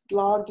last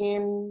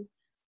login.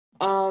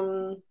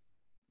 I'm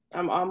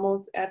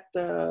almost at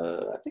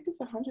I think it's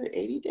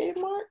 180 day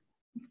mark.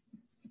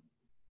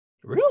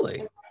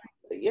 Really?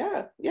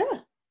 Yeah.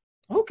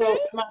 Okay.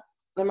 So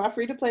in my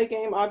free to play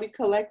game, I'll be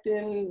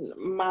collecting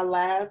my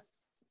last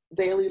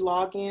daily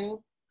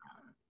login.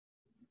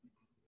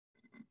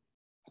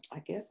 I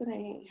guess it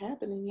ain't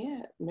happening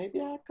yet. Maybe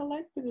I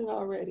collected it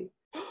already.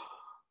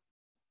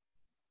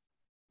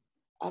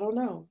 I don't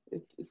know.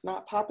 It's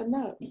not popping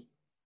up.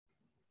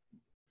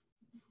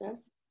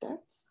 That's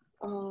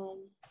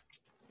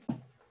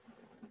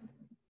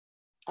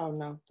oh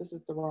no, this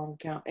is the wrong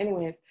account.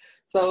 Anyways,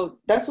 so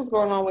that's what's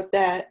going on with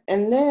that.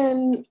 And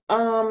then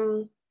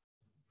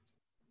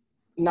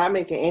not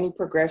making any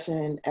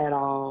progression at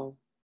all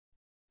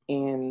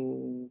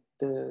in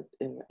the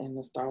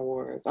Star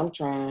Wars. I'm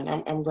trying.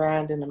 I'm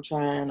grinding. I'm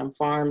trying. I'm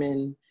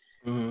farming.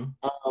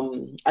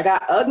 Mm-hmm. I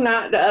got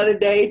Ugnaught the other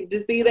day. Did you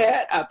see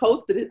that? I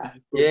posted it.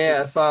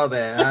 Yeah, I saw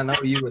that. I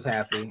know you was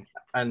happy.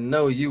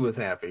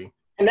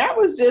 And that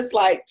was just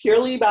like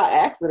purely by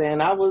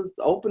accident. I was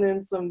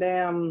opening some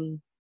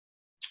damn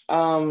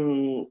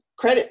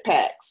credit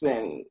packs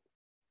and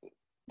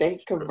they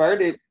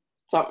converted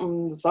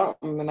something to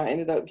something, and I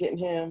ended up getting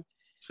him.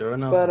 Sure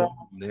enough, but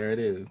there it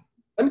is.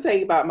 Let me tell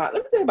you about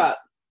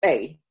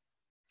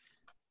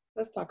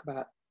let's talk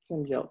about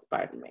Symbiote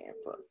Spider-Man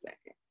for a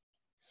second.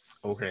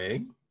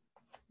 Okay.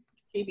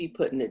 He be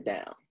putting it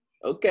down.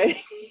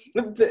 Okay.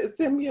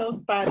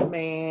 Symbiote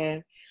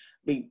Spider-Man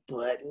be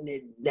putting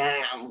it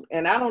down.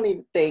 And I don't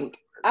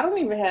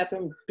even have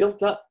him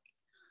built up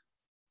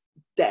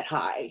that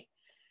high.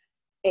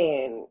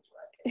 And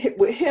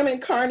with him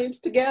and Carnage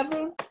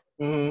together,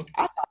 I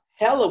thought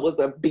Hella was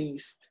a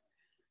beast.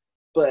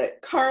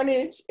 But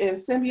Carnage and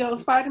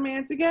Symbiote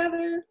Spider-Man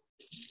together,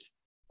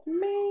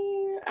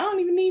 man, I don't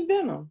even need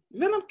Venom.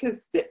 Venom can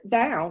sit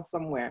down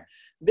somewhere.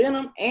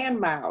 Venom and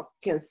Miles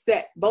can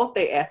set both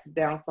their asses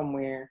down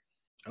somewhere.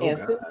 And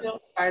God.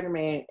 Symbiote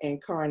Spider-Man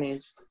and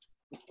Carnage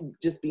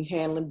just be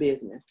handling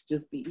business.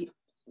 Just be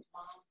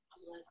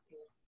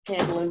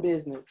handling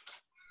business.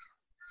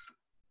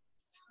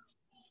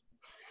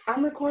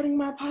 I'm recording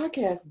my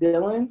podcast,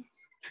 Dylan.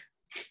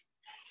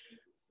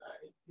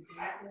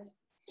 Sorry.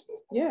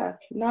 Yeah,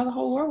 now the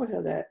whole world will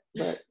hear that,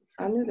 but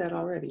I knew that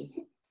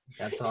already.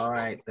 That's all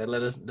right. That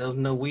let us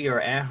know we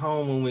are at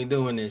home when we're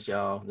doing this,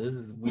 y'all. This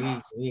is we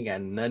ain't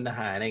got nothing to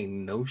hide. Ain't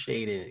no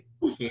shade in it.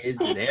 Kids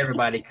and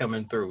everybody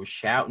coming through,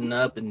 shouting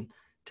up and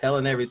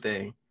telling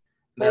everything.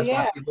 That's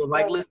why people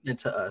like listening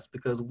to us,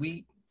 because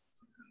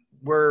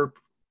we're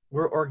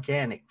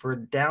organic. We're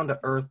down to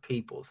earth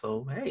people.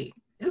 So hey,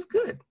 it's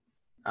good.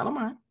 I don't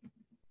mind.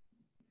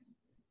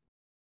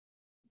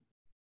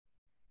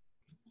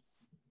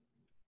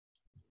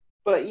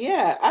 But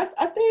yeah,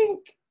 I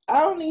think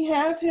I only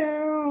have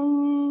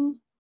him.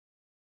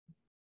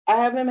 I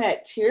have him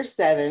at tier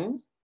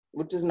 7,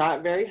 which is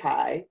not very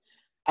high.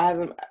 I have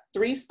him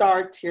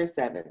 3-star tier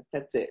 7.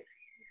 That's it.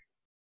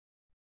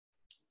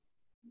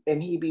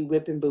 And he be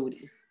whipping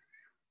booty.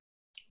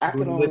 I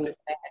could only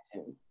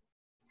imagine.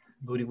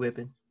 Booty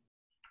whipping.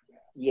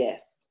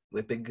 Yes.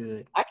 Whipping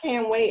good. I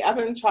can't wait. I've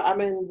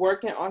been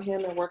working on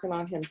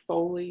him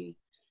solely.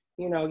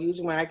 You know,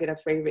 usually when I get a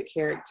favorite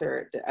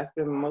character, I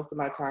spend most of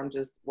my time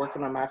just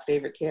working on my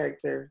favorite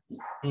character.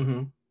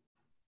 Mm-hmm.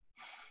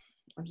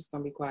 I'm just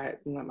gonna be quiet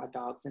and let my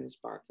dog finish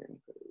barking.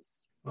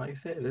 Like I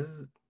said, this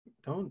is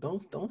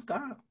don't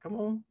stop. Come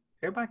on,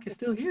 everybody can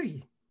still hear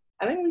you.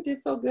 I think we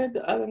did so good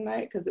the other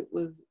night because it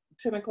was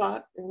 10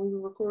 o'clock and we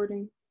were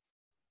recording.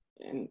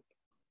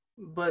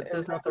 But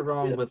there's nothing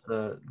wrong with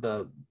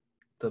the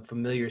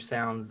familiar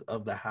sounds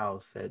of the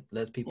house that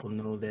lets people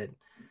know that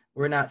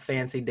we're not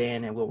fancy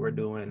Dan and what we're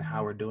doing and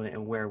how we're doing it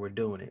and where we're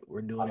doing it.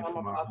 We're doing it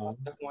from our home.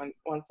 Just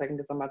one second,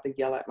 because I'm about to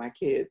yell at my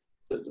kids.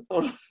 So just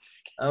hold on a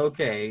second.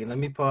 Okay, let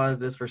me pause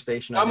this for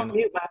station. I'm gonna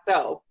mute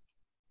myself.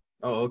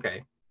 Oh,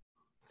 okay.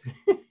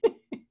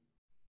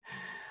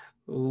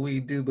 We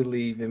do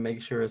believe and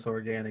make sure it's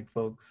organic,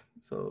 folks.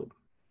 So,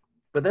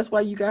 but that's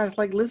why you guys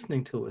like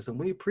listening to us, and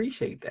we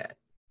appreciate that.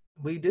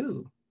 We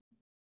do.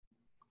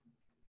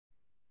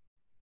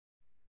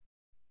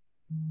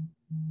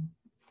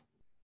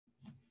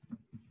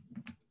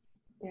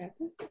 Yeah,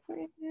 this is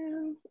right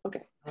now.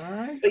 Okay. All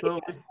right.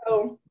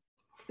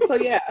 So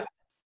yeah.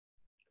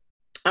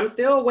 I'm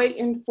still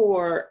waiting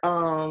for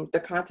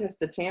the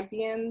Contest of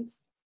Champions.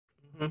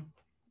 Mm-hmm.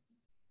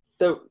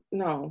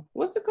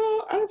 What's it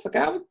called? I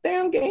forgot what the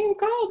damn game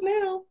called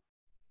now.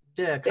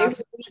 Yeah, I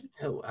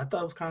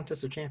thought it was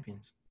Contest of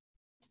Champions.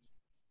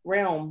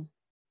 Realm.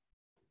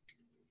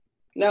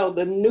 No,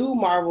 the new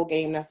Marvel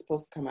game that's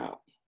supposed to come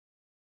out.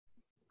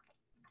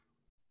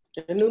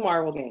 The new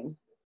Marvel game.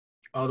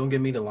 Oh, don't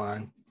give me the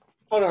line.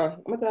 Hold on.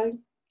 I'm going to tell you.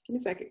 Give me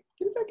a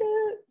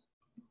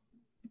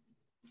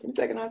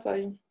second. I'll tell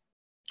you.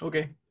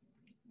 Okay.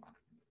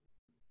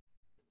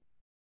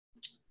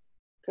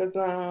 Because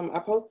I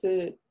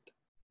posted,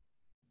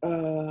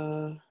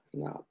 no,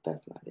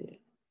 that's not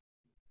it.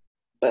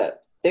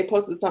 But they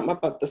posted something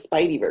about the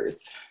Spideyverse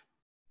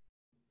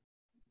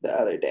the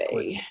other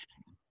day.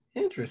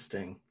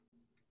 Interesting.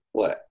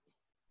 What?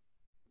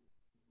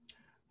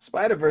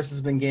 Spider-Verse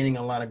has been gaining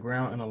a lot of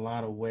ground in a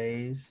lot of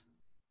ways.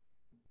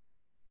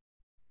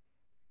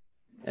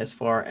 as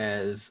far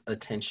as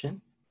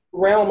attention?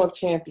 Realm of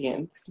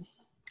Champions.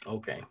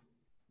 Okay.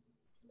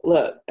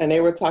 Look, and they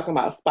were talking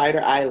about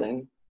Spider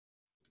Island.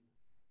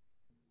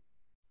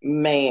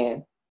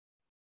 Man.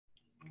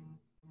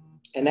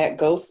 And that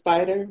ghost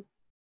spider.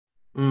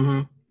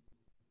 Mm-hmm.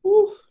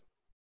 Whew,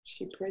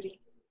 she pretty.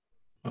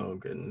 Oh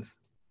goodness.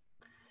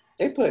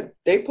 They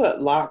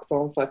put locks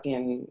on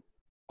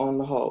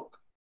the Hulk.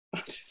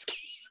 I just can't.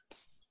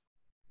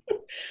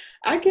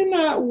 I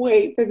cannot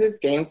wait for this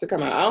game to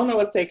come out. I don't know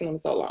what's taking them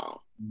so long.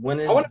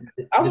 When is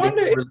I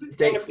wonder if release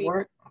date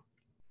for it?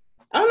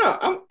 I don't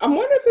know. I'm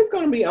wondering if it's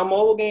going to be a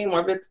mobile game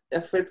or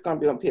if it's going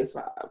to be on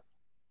PS5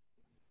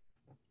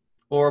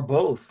 or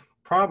both.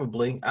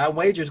 Probably. I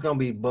wager it's going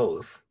to be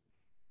both.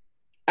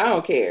 I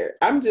don't care.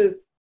 I'm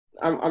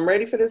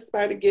ready for this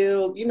Spider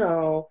Guild. You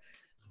know,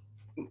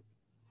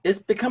 it's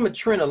become a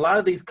trend. A lot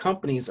of these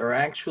companies are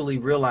actually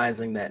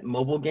realizing that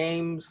mobile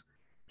games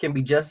can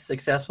be just as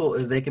successful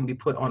if they can be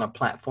put on a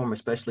platform,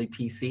 especially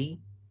PC.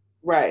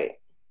 Right.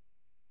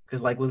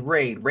 Because like with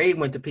Raid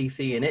went to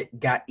PC and it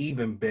got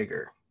even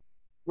bigger.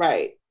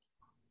 Right.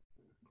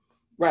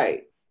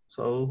 Right.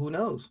 So who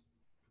knows?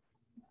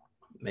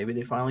 Maybe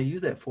they finally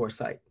use that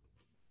foresight.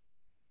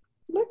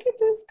 Look at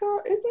this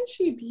girl. Isn't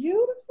she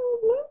beautiful?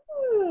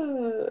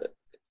 Look.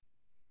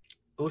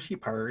 Oh, she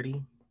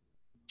purty.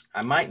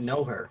 I might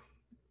know her.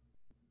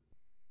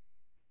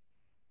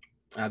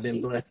 I've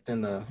been blessed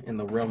in the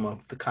realm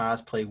of the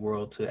cosplay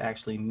world to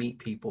actually meet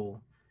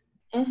people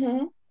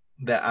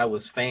that I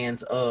was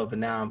fans of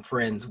and now I'm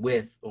friends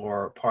with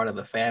or part of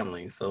the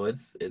family. So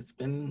it's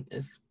been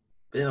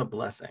a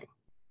blessing.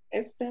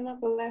 It's been a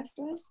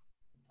blessing.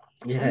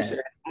 Yeah. I'm sure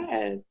it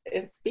has.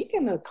 And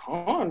speaking of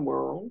con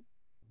world.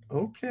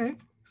 Okay.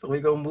 So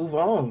we're gonna move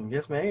on.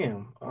 Yes,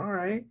 ma'am. All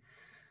right.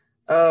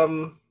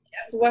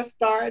 Guess what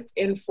starts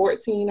in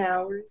 14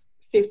 hours,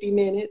 50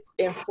 minutes,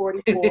 and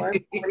 44,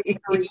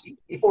 43,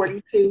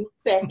 42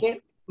 seconds?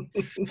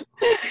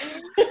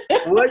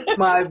 What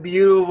my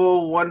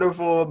beautiful,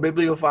 wonderful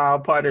bibliophile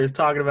partner is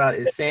talking about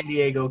is San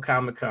Diego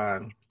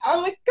Comic-Con.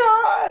 Oh my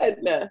God.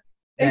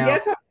 And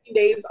guess how many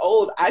days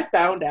old I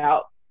found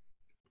out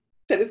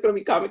that it's going to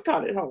be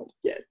Comic-Con at home?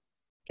 Yes.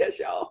 Guess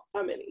y'all.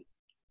 How many?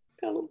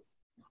 Tell them.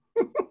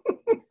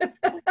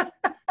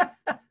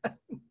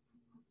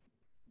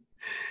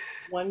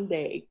 One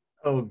day.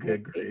 Oh,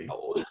 good grief.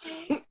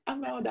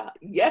 I found out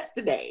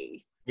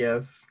yesterday.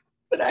 Yes.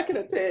 But I can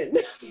attend.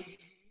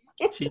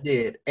 She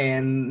did.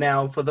 And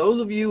now, for those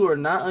of you who are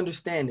not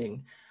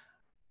understanding,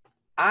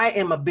 I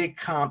am a big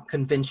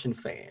convention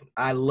fan.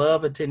 I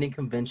love attending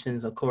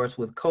conventions. Of course,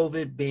 with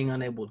COVID being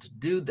unable to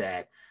do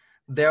that,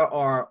 there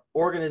are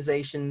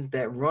organizations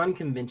that run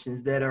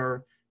conventions that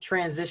are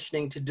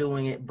transitioning to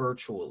doing it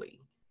virtually.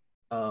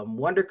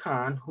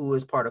 WonderCon, who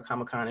is part of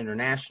Comic-Con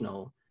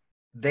International,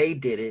 they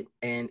did it,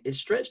 and it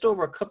stretched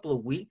over a couple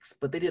of weeks,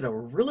 but they did a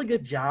really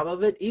good job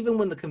of it. Even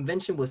when the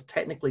convention was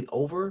technically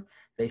over,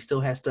 they still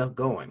had stuff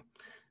going.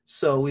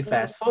 So we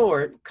fast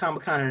forward,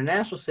 Comic-Con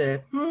International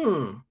said,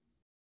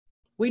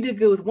 we did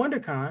good with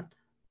WonderCon,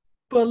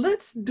 but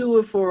let's do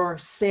it for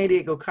San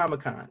Diego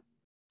Comic-Con.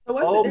 So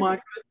what's the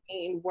difference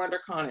between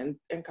WonderCon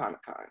and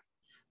Comic-Con?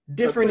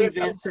 Different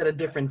events at a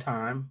different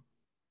time.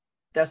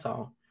 That's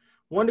all.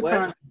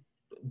 WonderCon,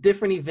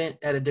 different event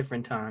at a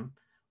different time.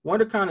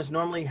 WonderCon is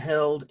normally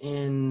held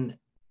in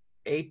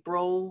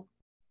April,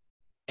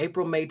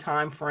 May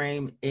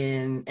timeframe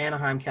in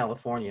Anaheim,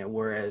 California,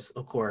 whereas,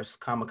 of course,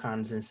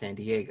 Comic-Con is in San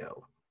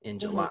Diego in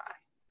July.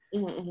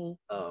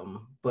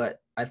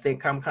 But I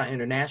think Comic-Con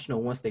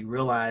International, once they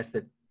realized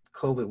that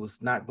COVID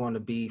was not going to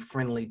be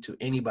friendly to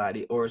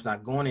anybody or is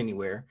not going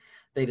anywhere,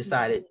 they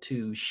decided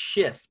to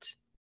shift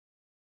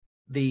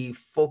the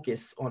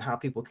focus on how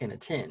people can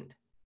attend.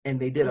 And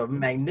they did a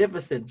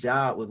magnificent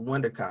job with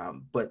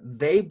WonderCon, but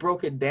they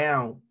broke it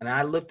down, and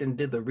I looked and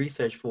did the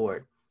research for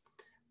it.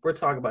 We're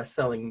talking about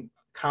selling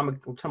we're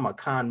talking about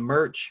con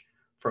merch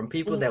from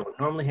people that would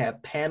normally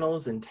have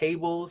panels and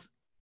tables.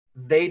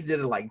 They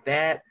did it like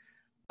that.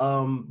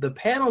 The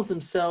panels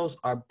themselves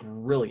are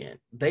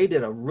brilliant. They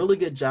did a really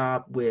good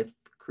job with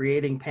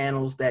creating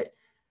panels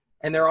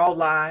and they're all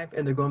live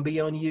and they're going to be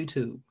on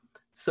YouTube.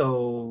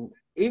 So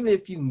even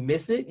if you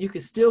miss it, you can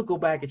still go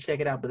back and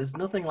check it out, but there's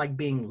nothing like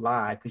being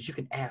live because you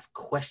can ask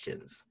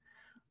questions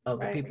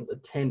of the people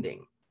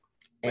attending.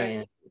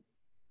 And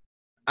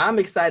I'm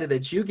excited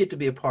that you get to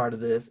be a part of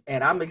this,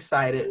 and I'm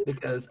excited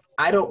because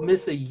I don't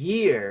miss a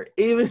year,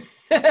 even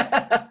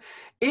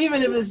if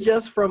it's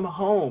just from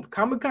home.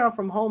 Comic-Con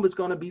from home is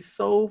going to be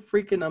so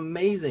freaking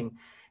amazing,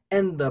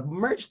 and the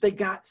merch they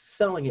got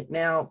selling it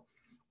now.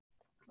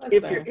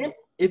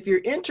 If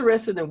you're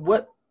interested in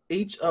what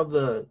each of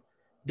the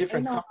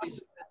different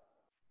companies,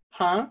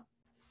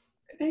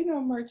 Ain't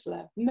no merch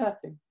left.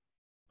 Nothing.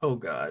 Oh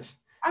gosh,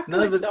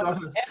 none of it's going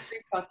to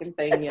every fucking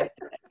thing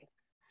yesterday.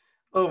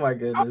 Oh my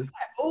goodness.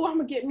 I'm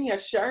gonna get me a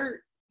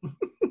shirt.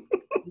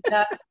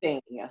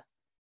 Nothing.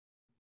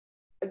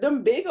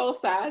 Them big old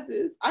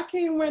sizes. I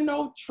can't wear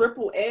no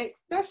XXX.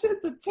 That's just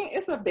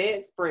it's a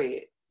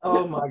bedspread.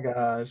 Oh my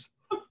gosh.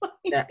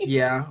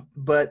 Yeah,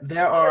 But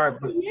there are,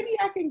 maybe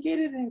I can get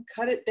it and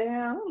cut it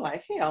down. I'm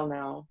like, hell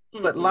no.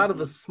 but a lot of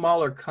the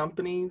smaller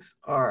companies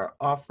are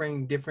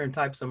offering different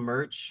types of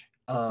merch,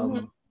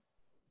 lapel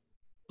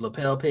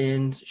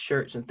pins,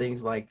 shirts, and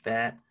things like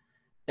that.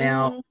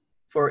 Now,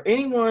 for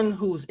anyone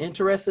who's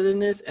interested in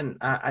this, and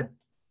I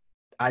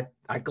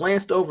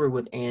glanced over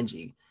with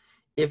Angie.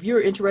 If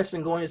you're interested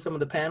in going to some of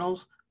the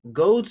panels,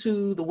 go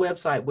to the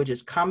website, which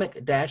is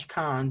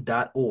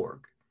comic-con.org.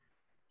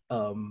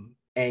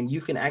 And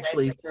you can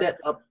actually set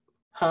up,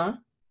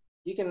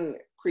 You can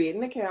create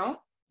an account.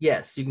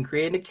 Yes, you can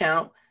create an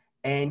account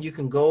and you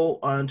can go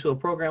onto a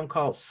program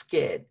called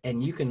Sked,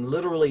 and you can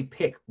literally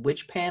pick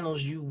which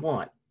panels you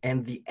want,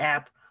 and the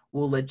app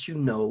will let you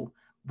know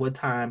what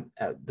time,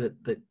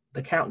 the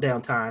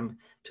countdown time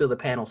till the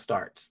panel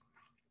starts.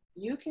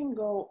 You can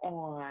go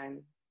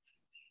on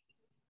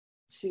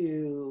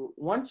to,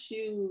 once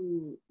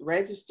you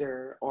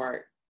register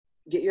or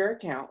get your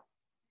account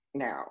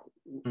now,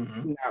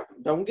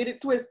 don't get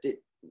it twisted.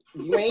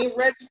 You ain't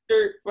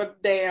registered for the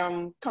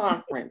damn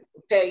conference,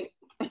 okay?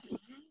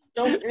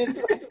 Don't get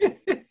it twisted.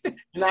 You're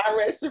not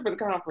registered for the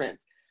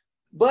conference.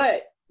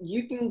 But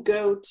you can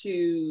go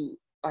to,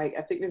 like,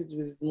 I think there's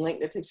this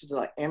link that takes you to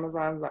like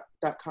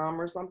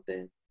Amazon.com or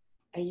something,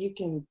 and you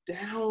can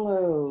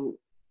download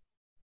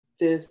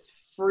this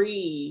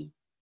free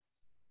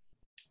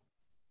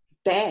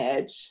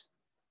badge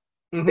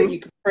that you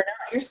can print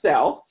out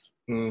yourself,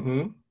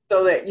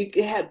 so that you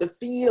can have the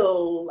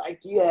feel like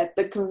you at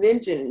the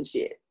convention and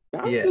shit.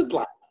 I'm just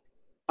like,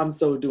 I'm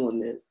so doing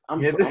this.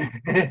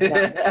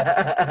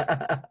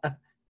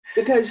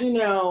 Because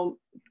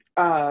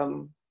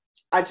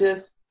I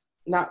just,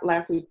 not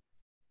last week,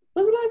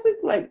 was it last week?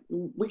 Like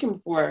weekend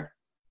before,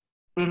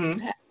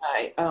 had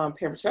my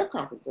Parent Chef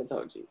conference, I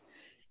told you.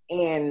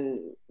 And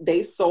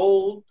they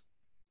sold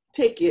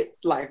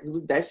tickets like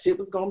that shit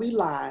was gonna be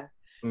live.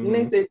 And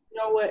they said, you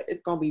know what?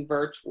 It's gonna be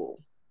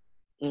virtual.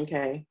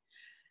 Okay.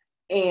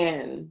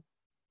 And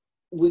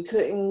we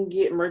couldn't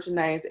get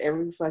merchandise.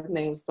 Every fucking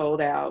thing was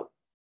sold out.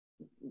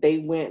 They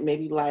went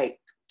maybe like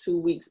 2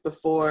 weeks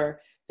before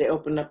they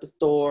opened up a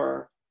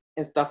store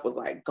and stuff was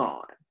like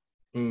gone.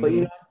 But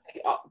you know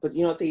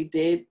what they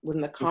did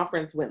when the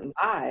conference went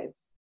live?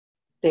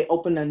 They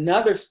opened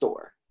another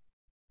store.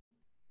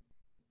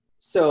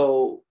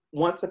 So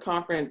once the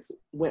conference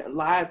went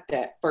live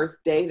that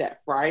first day,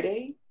 that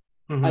Friday,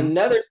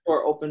 another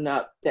store opened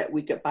up that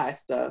we could buy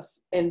stuff.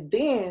 And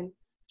then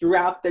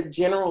throughout the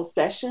general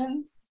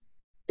sessions,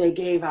 they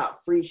gave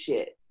out free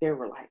shit. They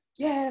were like,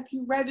 yeah, if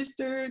you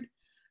registered,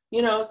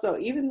 so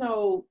even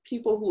though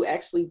people who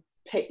actually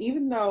pay,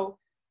 even though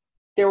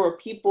there were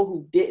people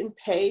who didn't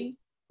pay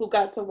who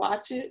got to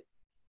watch it,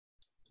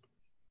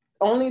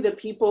 only the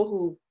people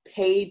who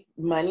paid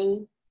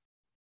money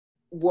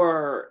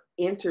were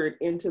entered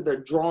into the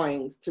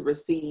drawings to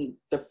receive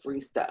the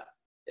free stuff,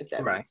 if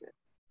that makes sense.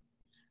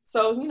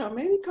 So,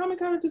 maybe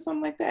Comic-Con will do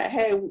something like that.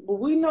 Hey,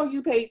 we know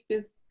you paid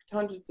this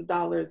hundreds of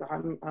dollars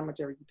or how much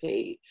ever you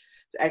paid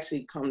to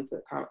actually come to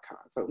Comic-Con.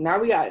 So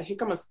now here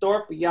come a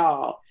store for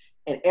y'all,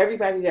 and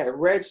everybody that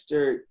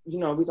registered,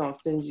 we're going to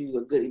send you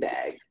a goodie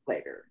bag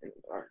later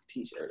or a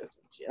t-shirt or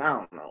some shit. I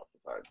don't know.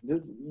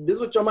 This is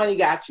what your money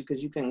got you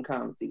because you couldn't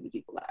come see these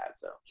people live.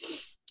 So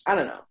I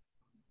don't know.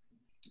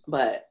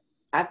 But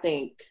I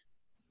think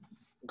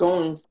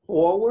going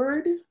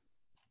forward,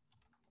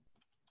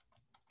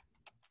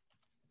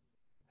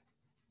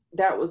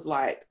 that was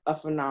like a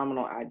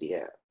phenomenal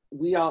idea.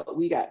 We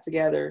got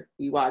together,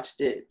 we watched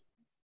it.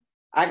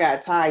 I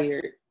got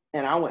tired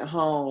and I went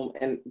home,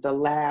 and the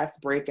last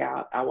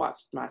breakout I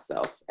watched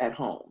myself at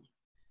home,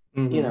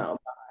 by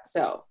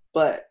myself.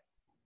 But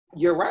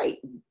you're right.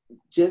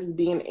 Just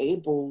being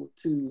able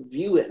to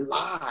view it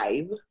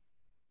live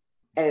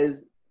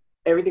as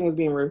everything was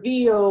being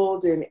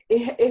revealed, and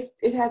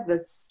it had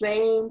the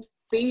same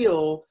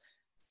feel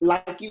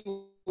like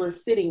you were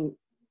sitting,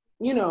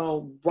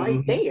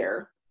 right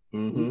there.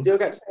 You still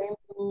got the same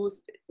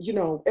moves,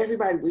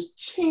 everybody was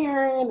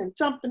cheering and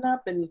jumping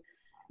up and,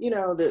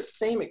 the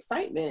same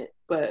excitement,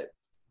 but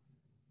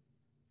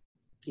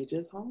you're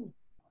just home.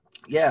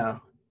 Yeah.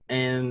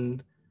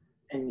 And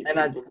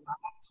I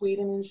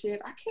tweeting and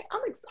shit. I can't.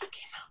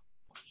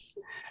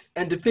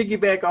 And to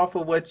piggyback off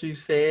of what you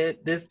said,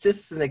 there's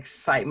just an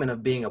excitement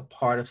of being a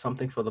part of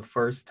something for the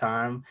first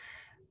time.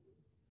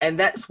 And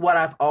that's what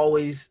I've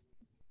always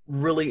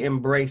really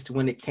embraced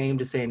when it came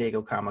to San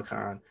Diego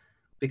Comic-Con,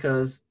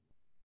 because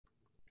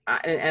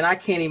I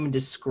can't even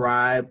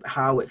describe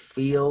how it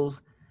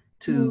feels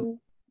to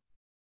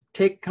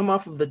come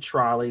off of the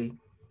trolley,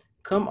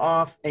 come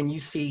off, and you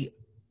see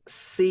a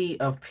sea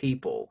of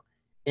people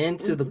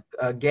into the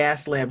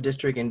gas lamp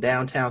district in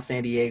downtown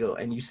San Diego,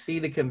 and you see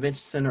the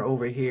convention center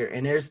over here,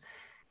 and there's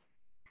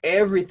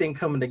everything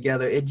coming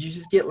together. You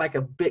just get like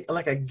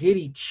a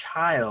giddy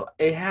child.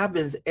 It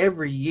happens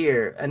every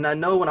year, and I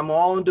know when I'm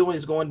all I'm doing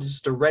is going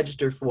just to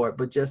register for it,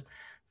 but just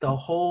the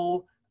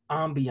whole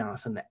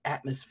ambiance and the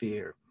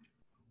atmosphere,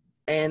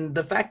 and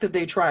the fact that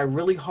they try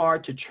really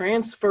hard to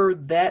transfer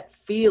that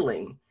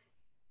feeling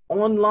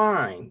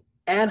online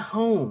at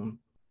home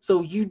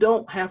So you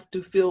don't have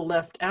to feel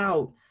left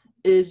out.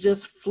 Is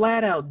just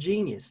flat out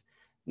genius.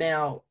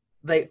 Now,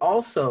 they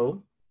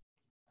also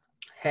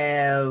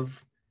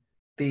have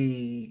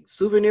the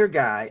souvenir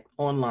guide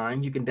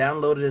online. You can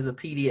download it as a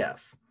PDF.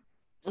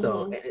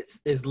 So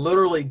it's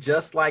literally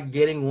just like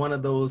getting one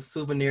of those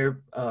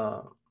souvenir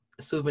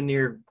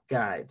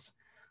guides.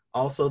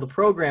 Also the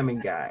programming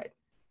guide.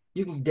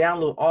 You can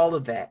download all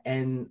of that.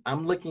 And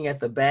I'm looking at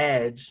the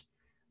badge.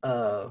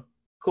 Of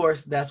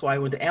course, that's why I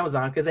went to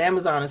Amazon, because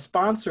Amazon is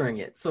sponsoring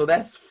it. So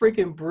that's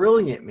freaking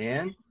brilliant,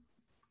 man.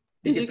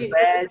 Did you get the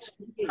badge?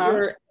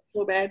 Your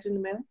actual badge in the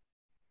mail?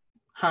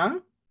 Huh?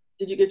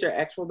 Did you get your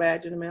actual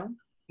badge in the mail?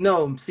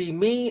 No,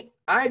 see,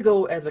 I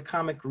go as a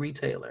comic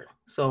retailer.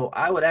 So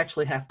I would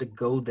actually have to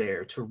go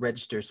there to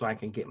register so I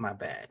can get my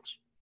badge.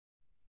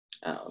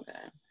 Oh,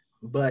 okay.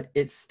 But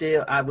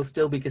I will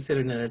still be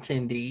considered an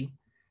attendee.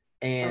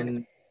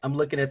 And I'm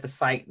looking at the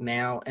site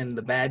now, and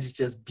the badge is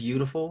just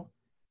beautiful.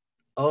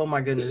 Oh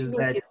my goodness, this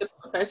badge. Get the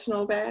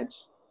professional badge?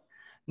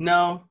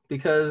 No,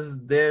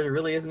 because there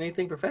really isn't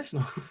anything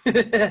professional.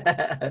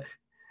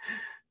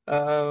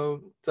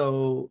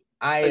 So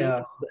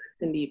I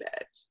attendee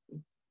badge.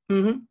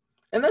 And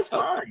that's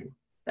fine.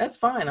 That's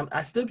fine.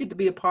 I still get to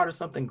be a part of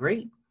something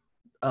great.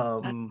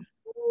 So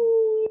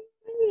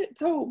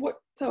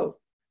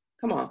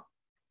come on,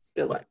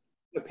 spill it.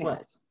 What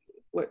panels?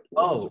 What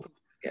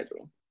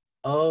schedule?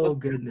 Oh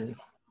goodness.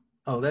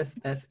 Oh,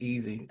 that's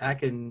easy. I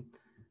can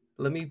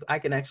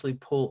actually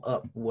pull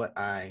up what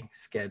I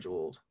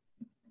scheduled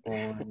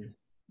on,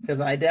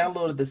 because I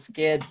downloaded the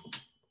Sched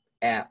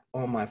app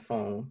on my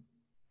phone,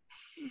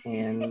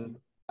 and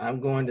I'm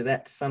going to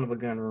that son of a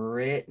gun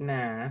right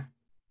now.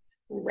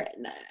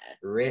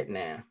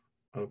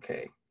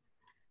 Okay.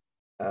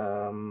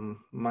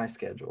 My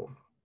schedule.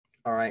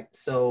 All right.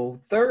 So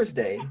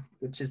Thursday,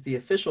 which is the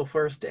official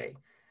first day,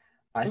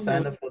 I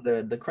signed up for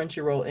the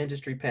Crunchyroll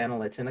industry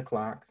panel at 10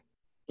 o'clock.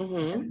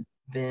 And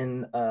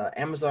then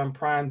Amazon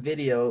Prime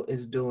Video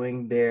is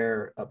doing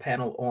their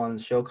panel on a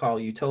show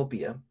called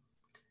Utopia.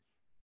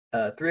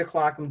 3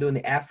 o'clock, I'm doing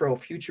the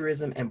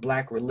Afrofuturism and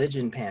Black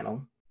Religion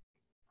panel.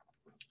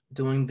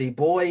 Doing the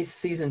Boys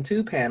Season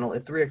 2 panel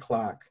at 3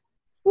 o'clock.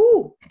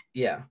 Ooh.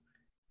 Yeah.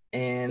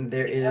 And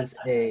there is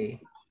they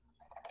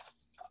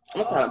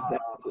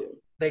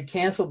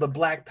canceled the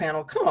Black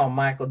panel. Come on,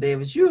 Michael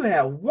Davis. You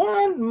have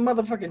one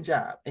motherfucking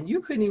job, and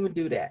you couldn't even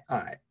do that. All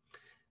right.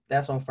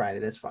 That's on Friday.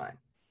 That's fine.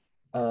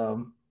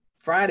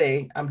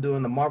 Friday, I'm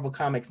doing the Marvel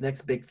Comics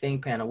Next Big Thing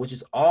panel, which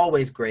is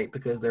always great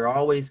because they're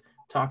always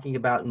talking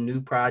about new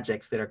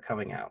projects that are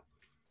coming out.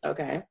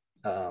 Okay.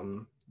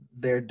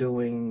 They're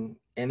doing,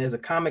 and there's a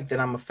comic that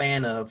I'm a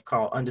fan of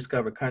called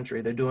Undiscovered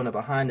Country. They're doing a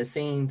behind the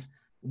scenes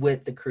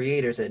with the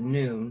creators at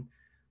noon.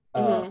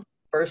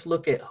 First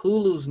look at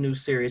Hulu's new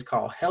series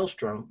called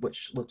Hellstrom,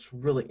 which looks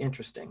really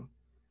interesting.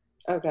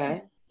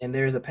 Okay. And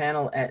there's a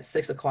panel at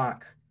 6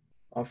 o'clock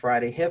on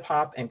Friday, Hip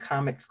Hop and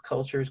Comics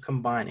Cultures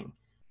Combining.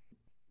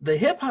 The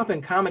hip hop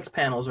and comics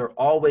panels are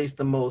always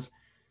the most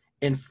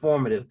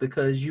informative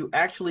because you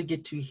actually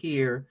get to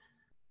hear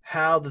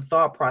how the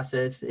thought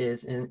process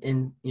is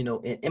in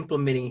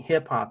implementing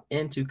hip hop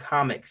into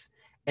comics.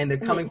 And they're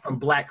coming from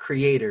Black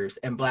creators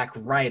and Black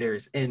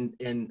writers,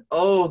 and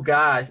oh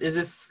gosh,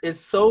 it's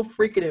so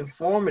freaking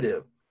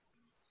informative.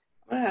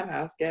 I'm gonna have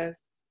house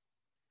guests.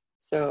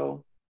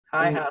 So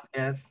hi, house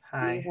guests.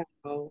 Hi.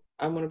 I'm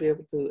gonna be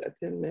able to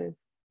attend this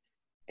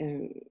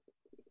and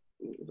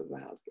with my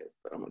house guests,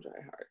 but I'm gonna try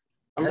hard.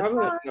 I'm probably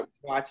gonna end up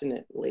watching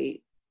it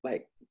late,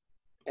 like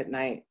at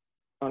night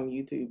on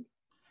YouTube.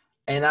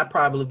 And I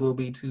probably will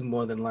be too,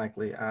 more than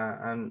likely.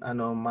 I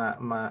know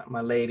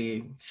my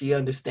lady, she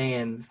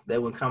understands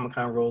that when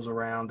Comic-Con rolls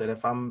around, that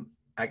if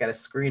I got a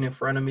screen in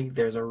front of me,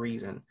 there's a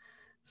reason.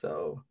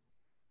 So,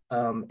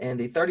 and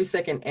the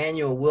 32nd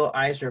annual Will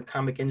Eisner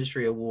Comic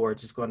Industry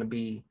Awards is going to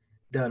be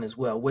done as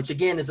well, which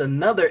again is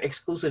another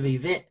exclusive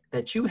event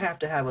that you have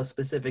to have a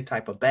specific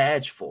type of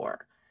badge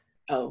for.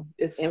 Oh,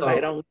 it's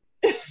invite only.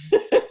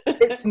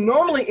 It's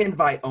normally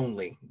invite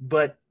only,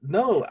 but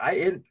no,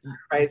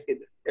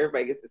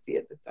 everybody gets to see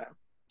it this time.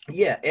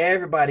 Yeah,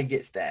 everybody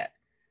gets that.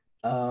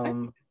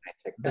 The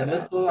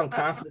Elizabeth on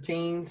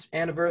Constantine's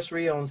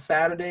anniversary on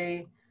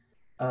Saturday.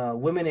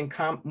 Women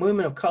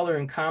of Color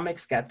in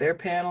Comics got their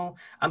panel.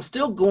 I'm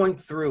still going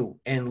through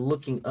and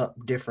looking up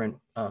different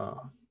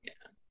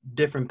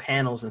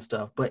panels and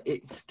stuff, but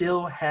it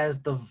still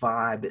has the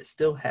vibe. It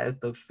still has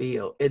the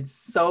feel. It's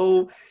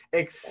so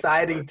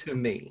exciting to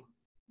me.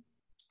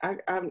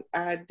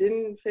 I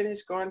didn't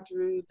finish going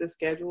through the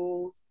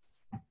schedules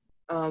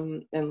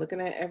and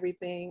looking at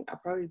everything. I'll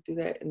probably do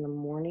that in the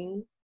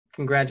morning.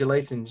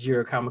 Congratulations,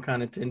 you're a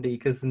Comic-Con attendee,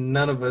 because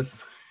none of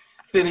us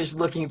finish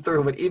looking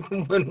through it,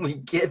 even when we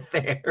get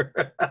there.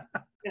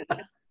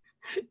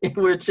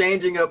 We're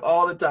changing up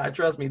all the time.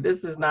 Trust me,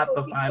 this is not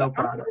the final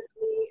product.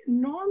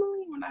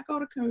 Normally, when I go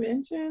to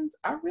conventions,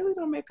 I really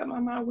don't make up my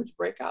mind which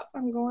breakouts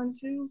I'm going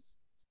to.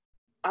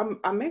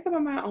 I make up my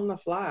mind on the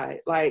fly.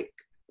 Like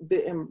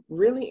the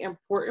really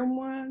important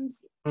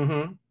ones,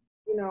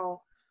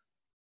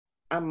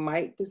 I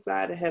might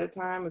decide ahead of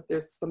time if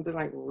there's something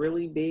like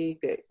really big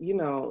that,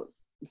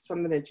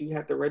 something that you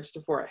have to register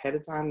for ahead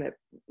of time that,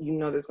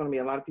 there's going to be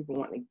a lot of people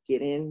wanting to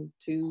get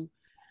into.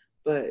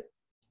 But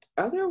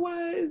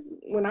otherwise,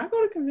 when I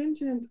go to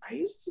conventions, I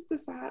usually just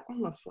decide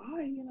on the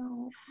fly,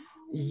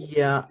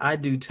 Yeah, I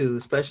do too,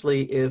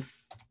 especially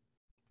if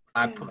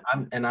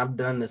and I've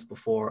done this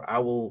before. I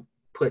will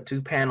put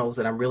 2 panels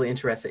that I'm really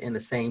interested in the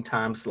same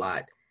time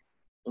slot,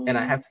 and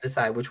I have to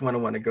decide which one I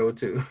want to go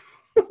to.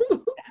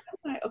 I'm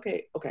like,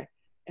 okay.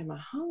 Am I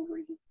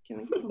hungry? Can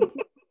I get some food?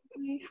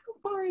 How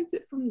far is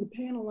it from the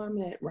panel I'm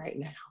at right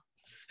now?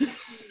 Do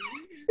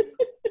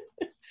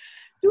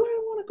I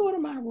want to go to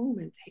my room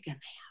and take a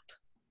nap?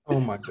 Oh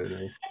my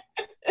goodness.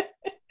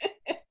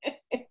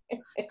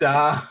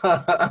 Stop.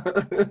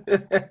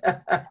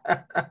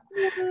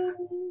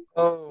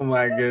 Oh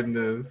my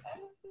goodness.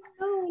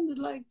 I want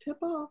to like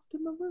tip off to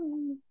my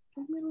room.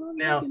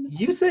 Now,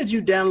 you said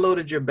you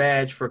downloaded your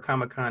badge for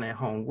Comic-Con at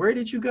home. Where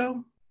did you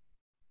go?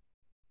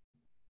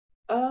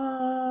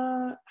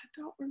 I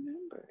don't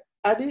remember.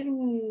 I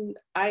didn't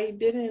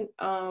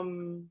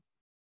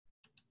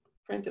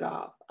print it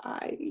off.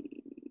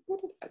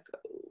 Where did I go?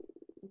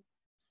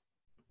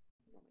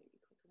 Click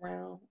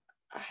around.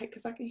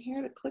 Because I can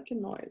hear the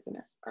clicking noise and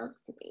it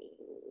irks me.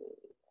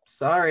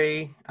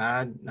 Sorry,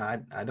 I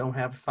don't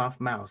have a soft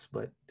mouse,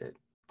 but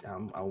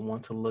I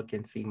want to look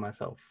and see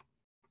myself.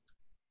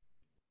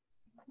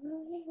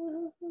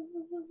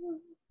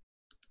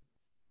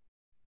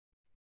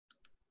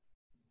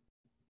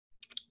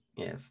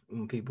 Yes,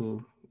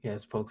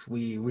 folks,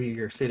 we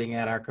are sitting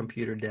at our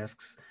computer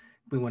desks.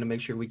 We want to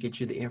make sure we get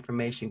you the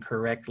information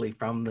correctly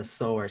from the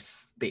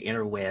source, the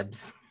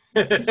interwebs.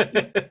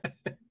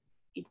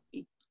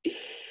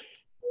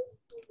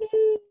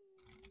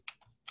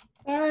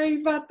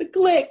 Sorry about the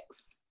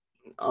clicks.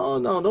 Oh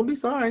no, don't be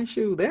sorry.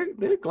 Shoot,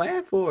 they're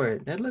glad for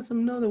it. That lets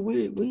them know that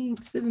we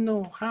ain't sitting in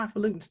no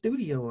highfalutin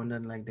studio or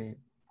nothing like that.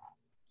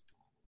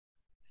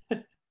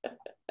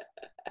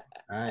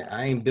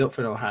 I ain't built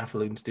for no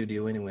highfalutin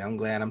studio anyway. I'm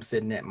glad I'm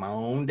sitting at my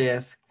own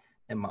desk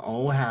in my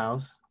own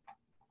house.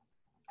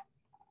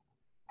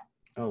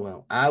 Oh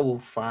well, I will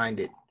find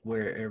it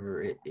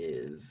wherever it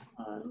is.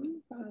 Found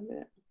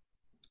it.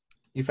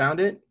 You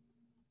found it?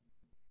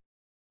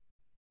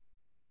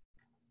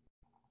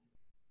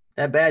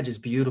 That badge is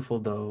beautiful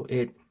though.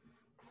 It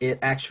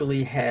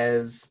actually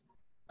has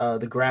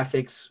the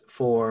graphics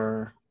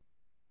for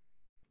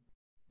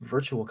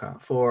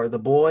VirtualCon for The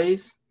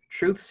Boys,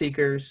 Truth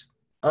Seekers,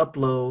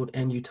 Upload,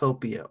 and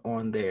Utopia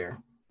on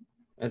there.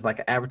 It's like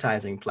an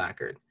advertising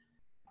placard.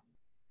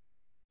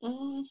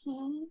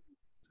 Mm-hmm.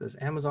 So it's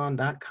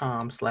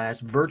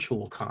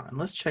Amazon.com/VirtualCon.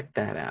 Let's check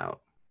that out.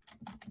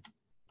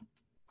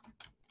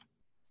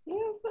 Yeah,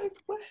 it's like,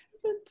 what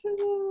happened to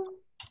the...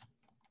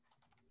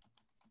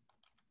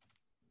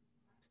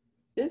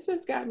 This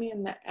has got me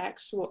in the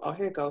actual... Oh,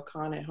 here you go,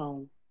 Con at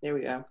Home. There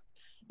we go.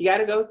 You got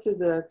to go to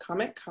the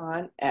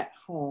Comic-Con at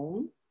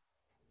Home.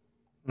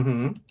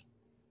 Mm-hmm.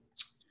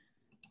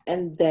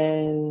 And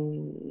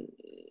then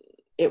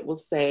it will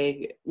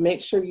say,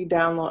 make sure you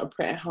download and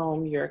print at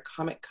home your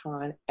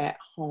Comic-Con at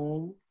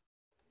Home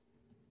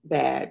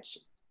badge.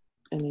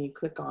 And then you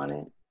click on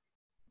it.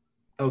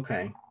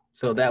 Okay.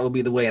 So that will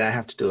be the way I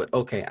have to do it.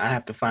 Okay, I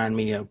have to find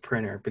me a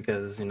printer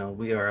because,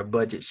 we are a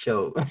budget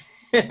show.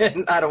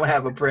 And I don't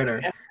have a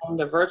printer. On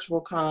the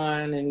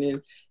VirtualCon, and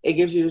then it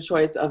gives you the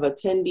choice of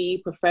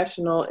attendee,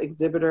 professional,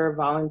 exhibitor,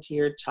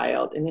 volunteer,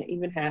 child. And it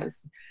even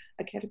has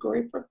a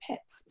category for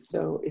pets.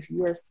 So if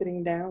you are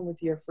sitting down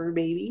with your fur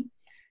baby,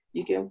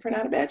 you can print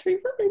out a badge for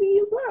your fur baby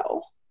as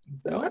well.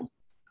 So what?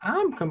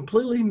 I'm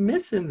completely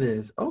missing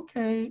this.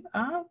 Okay.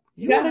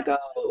 You gotta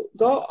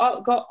go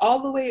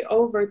all the way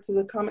over to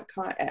the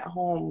Comic-Con at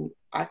Home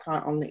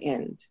icon on the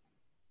end.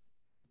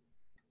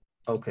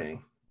 Okay.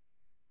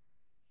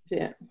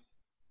 Yeah.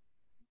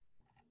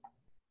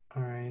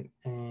 All right.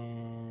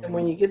 And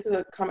when you get to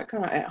the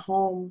Comic-Con at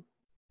Home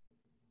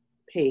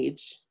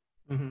page,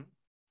 mm-hmm.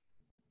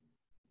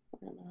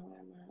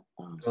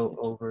 Go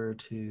over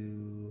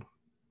to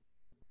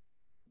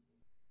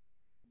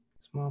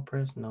small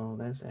press. No,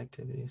 that's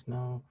activities.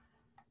 No.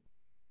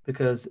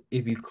 Because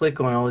if you click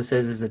on all it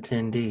says is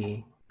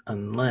attendee,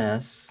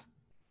 unless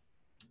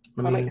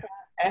Comic-Con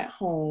at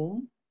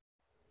Home.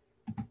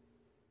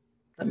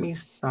 Let me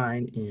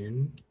sign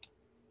in.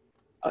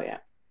 Oh yeah.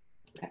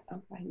 Okay,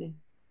 I'm finding.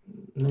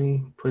 Let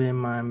me put in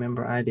my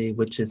member ID,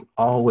 which is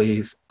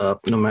always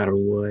up no matter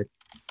what.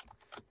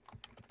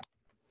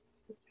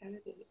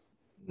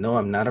 No,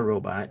 I'm not a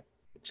robot.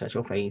 Shut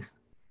your face.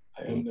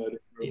 I am not a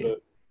robot.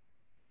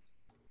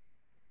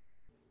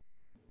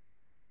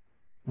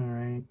 All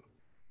right.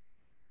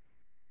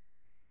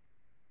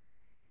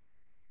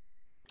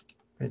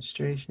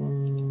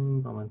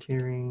 Registration,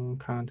 volunteering,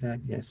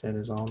 contact. Yes, that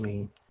is all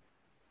me.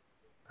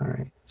 All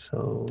right.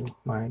 So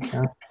my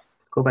account.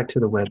 Let's go back to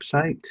the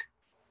website.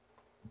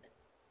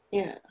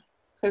 Yeah.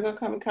 Click on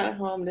Comic-Con at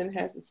Home, then it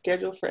has a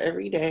schedule for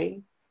every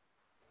day.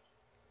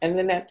 And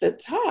then at the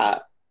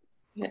top,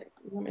 you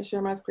want me to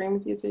share my screen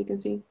with you so you can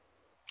see?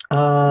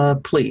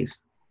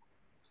 Please.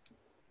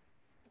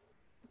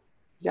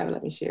 You gotta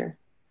let me share.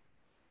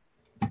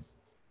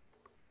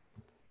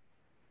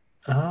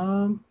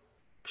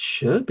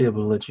 Should be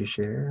able to let you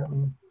share.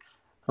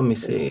 Let me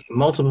see.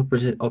 Multiple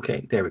percent.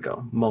 Okay, there we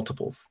go.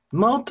 Multiples.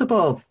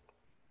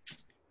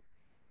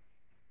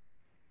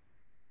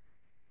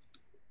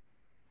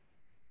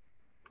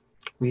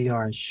 We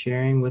are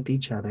sharing with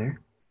each other.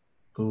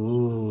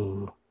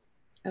 Ooh.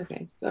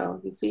 Okay,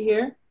 so you see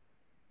here?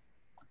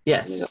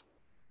 Yes.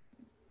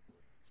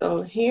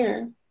 So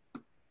here,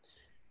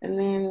 and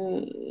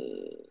then.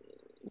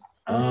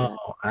 Oh,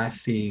 I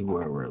see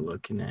where we're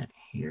looking at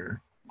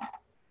here.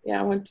 Yeah,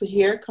 I went to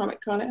here,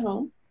 Comic Con at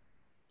home.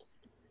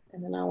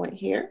 And then I went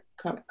here,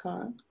 Comic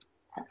Con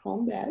at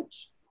home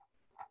badge.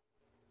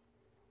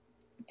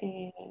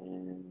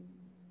 And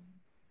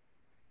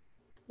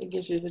it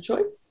gives you the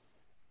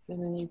choice.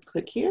 And then you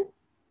click here,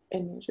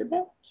 and there's your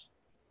badge.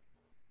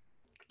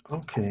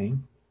 Okay.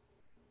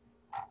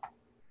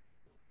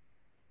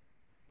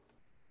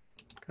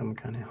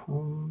 Comic Con at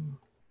home.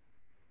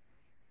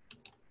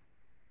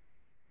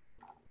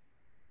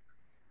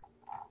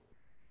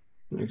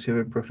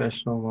 Exhibit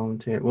professional,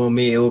 volunteer. Well,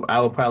 I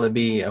will probably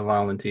be a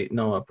volunteer.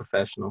 No, a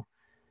professional.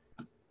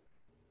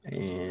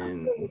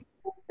 And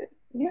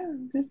yeah,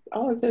 just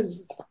all it says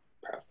is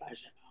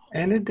professional.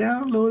 And it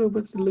downloaded.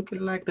 What's it looking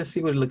like? Let's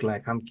see what it looked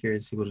like. I'm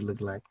curious to see what it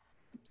looked like.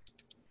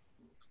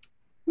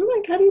 I'm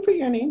like, how do you put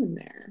your name in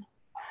there?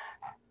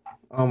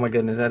 Oh my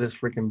goodness, that is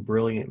freaking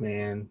brilliant,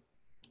 man.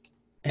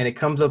 And it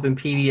comes up in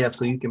PDF,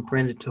 so you can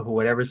print it to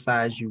whatever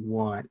size you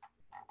want.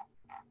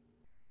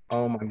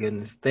 Oh my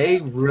goodness.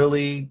 They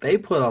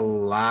put a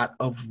lot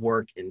of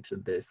work into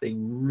this. They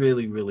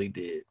really, really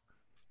did.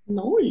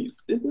 Noise,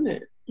 isn't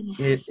it?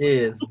 It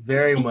is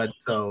very much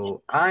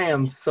so. I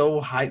am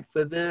so hyped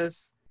for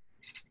this.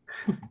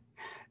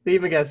 They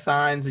even got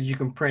signs that you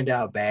can print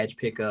out, badge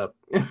pickup.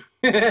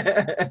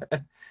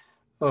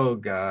 Oh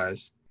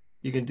gosh.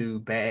 You can do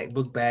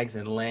book bags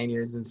and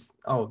lanyards and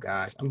oh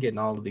gosh, I'm getting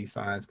all of these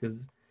signs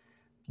because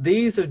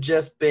these have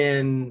just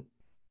been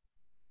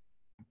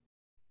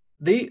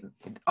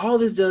all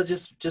this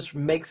does just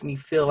makes me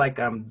feel like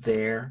I'm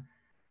there,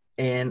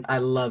 and I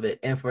love it.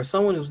 And for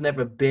someone who's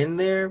never been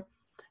there,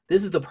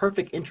 this is the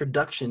perfect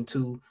introduction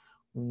to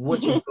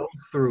what you go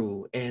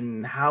through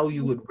and how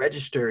you would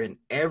register and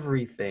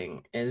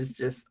everything. And it's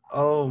just,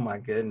 oh my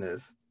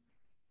goodness.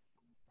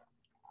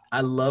 I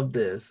love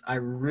this. I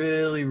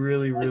really,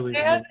 really, really. They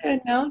had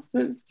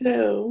announcements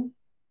too.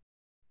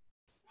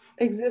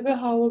 Exhibit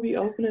hall will be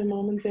opening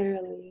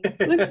momentarily.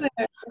 Look at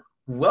that.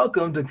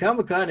 Welcome to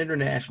Comic-Con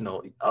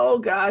International. Oh,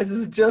 guys,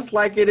 it's just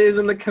like it is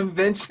in the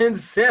convention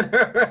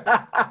center.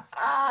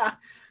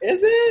 Is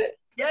it?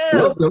 Yes.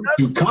 Welcome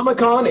to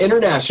Comic-Con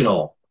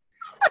International.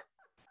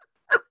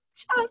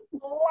 Just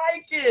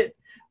like it.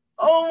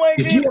 Oh, my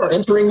goodness. If you are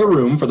entering the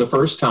room for the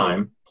first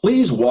time,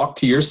 please walk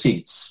to your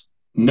seats.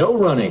 No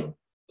running.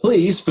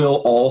 Please fill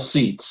all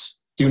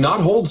seats. Do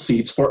not hold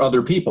seats for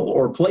other people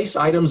or place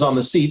items on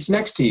the seats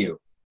next to you.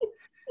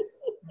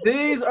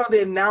 These are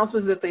the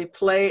announcements that they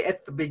play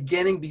at the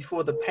beginning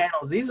before the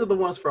panels. These are the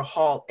ones for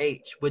Hall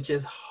H, which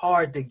is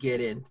hard to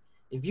get in.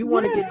 If you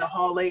want to get into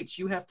Hall H,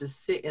 you have to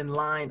sit in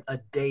line a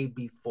day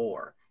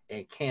before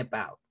and camp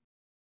out.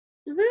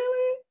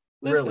 Really?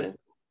 Really.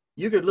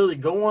 You could literally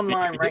go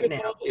online right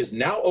now. Is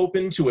now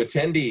open to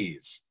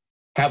attendees.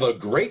 Have a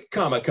great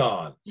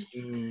Comic-Con.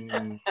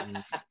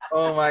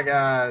 Oh my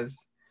gosh.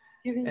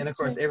 And of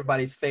course,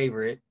 everybody's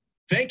favorite.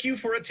 Thank you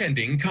for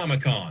attending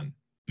Comic-Con.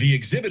 The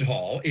exhibit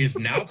hall is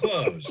now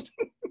closed.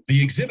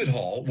 The exhibit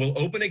hall will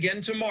open again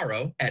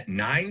tomorrow at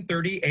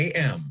 9:30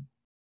 a.m.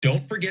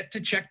 Don't forget to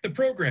check the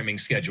programming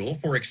schedule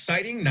for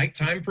exciting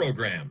nighttime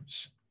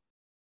programs.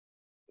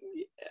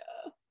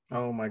 Yeah.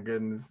 Oh my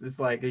goodness. It's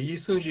like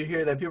as soon as you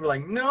hear that, people are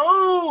like,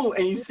 no!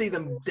 And you see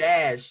them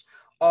dash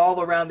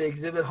all around the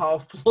exhibit hall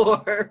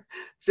floor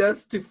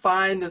just to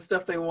find the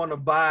stuff they want to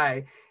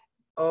buy.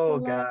 Oh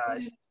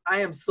gosh. I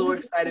am so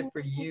excited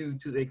for you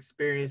to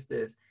experience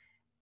this.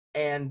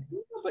 And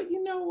but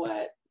you know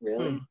what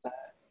really sucks?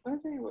 Let me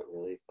tell you what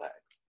really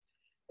sucks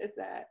is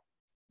that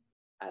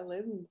I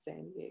live in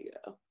San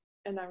Diego,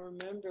 and I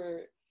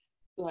remember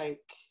like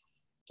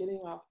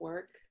getting off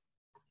work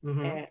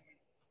and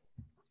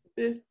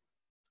this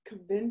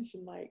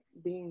convention like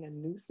being a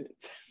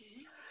nuisance.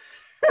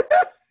 I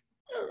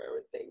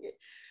remember thinking,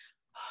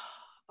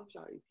 I'm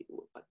sure these people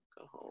would fucking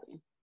go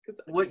home.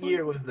 What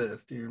year was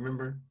this? Do you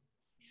remember?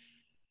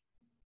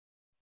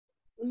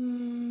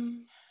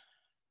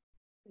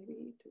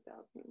 Maybe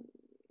 2005,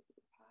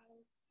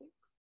 6.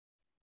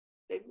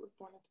 David was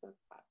born in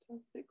 2005,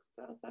 2006,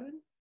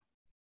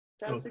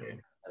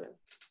 2007.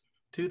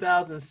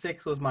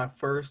 2006 was my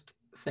first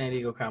San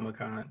Diego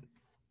Comic-Con,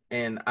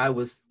 and I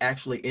was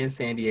actually in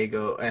San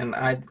Diego, and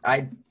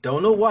I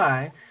don't know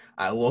why.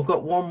 I woke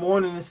up one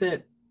morning and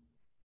said,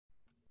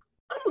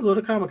 I'm gonna go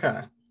to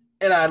Comic-Con.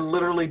 And I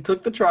literally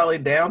took the trolley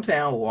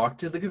downtown, walked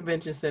to the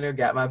convention center,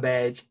 got my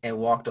badge, and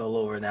walked all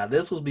over. Now,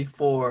 this was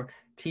before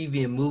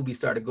TV and movies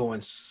started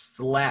going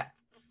slap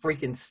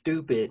freaking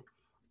stupid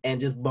and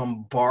just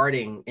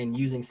bombarding and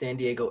using San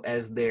Diego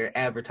as their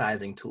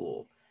advertising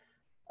tool.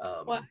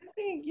 Well, I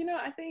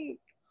think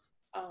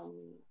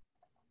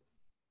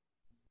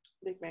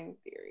Big Bang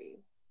Theory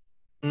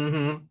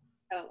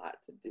had a lot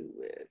to do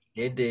with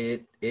it.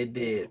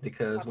 Did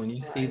because when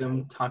you see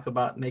them talk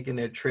about making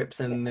their trips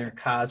and their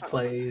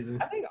cosplays,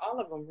 and I think all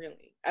of them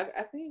really.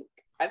 I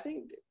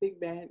think Big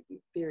Bang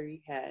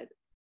Theory had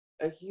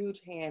a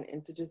huge hand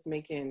into just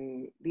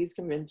making these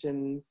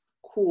conventions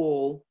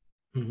cool.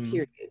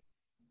 Period.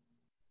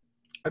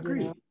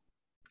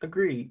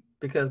 Agreed.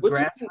 Because Which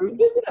grassroots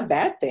isn't a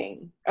bad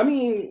thing. I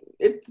mean,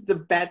 it's a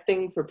bad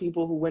thing for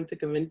people who went to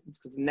conventions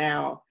because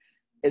now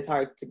it's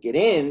hard to get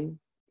in.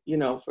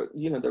 For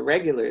the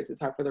regulars,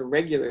 it's hard for the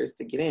regulars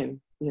to get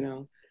in.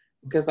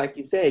 Because like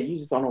you said, you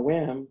just on a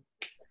whim.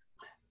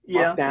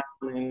 Walk down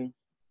and.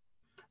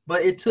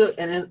 But it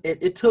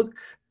took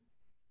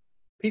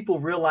people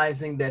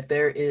realizing that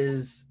there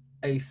is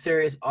a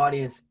serious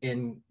audience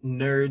in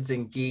nerds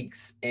and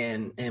geeks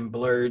and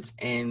blurs,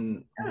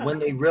 and when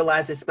they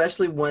realized,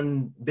 especially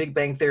when Big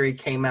Bang Theory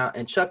came out,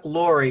 and Chuck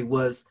Lorre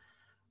was,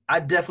 I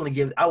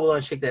will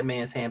want to shake that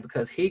man's hand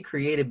because he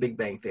created Big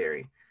Bang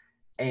Theory,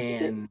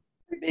 and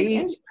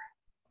it's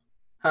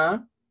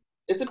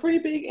a pretty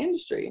big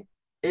industry.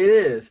 It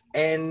is,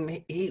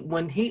 and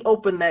when he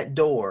opened that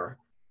door,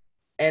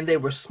 and they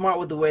were smart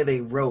with the way they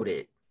wrote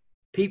it.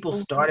 People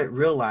started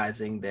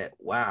realizing that,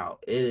 wow,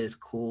 it is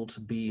cool to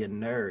be a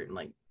nerd.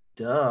 Like,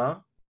 duh.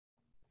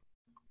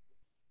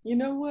 You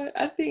know what?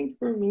 I think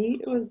for me,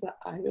 it was an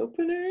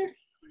eye-opener.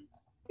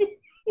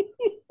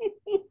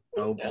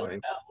 Oh, boy.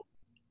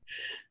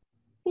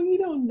 When you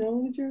don't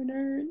know that you're a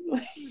nerd.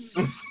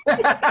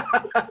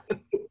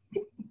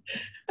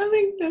 I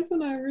think that's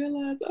when I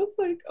realized, I was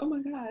like, oh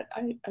my God,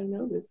 I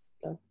know this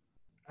stuff.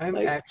 I'm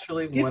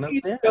actually one of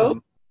them.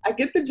 Jokes. I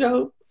get the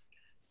jokes.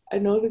 I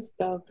know this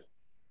stuff.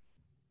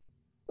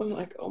 I'm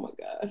like, oh my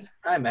God.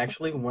 I'm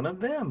actually one of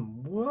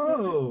them.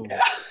 Whoa. Yeah.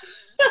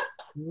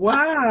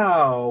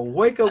 Wow.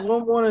 Wake up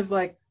one morning, it's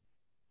like,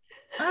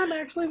 I'm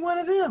actually one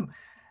of them.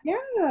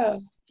 Yeah.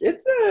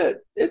 It's a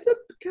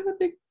kind of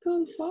big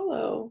pill to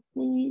swallow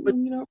when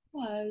you don't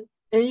realize.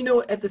 And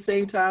at the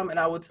same time, and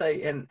I would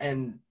say,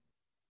 and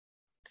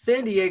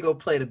San Diego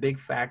played a big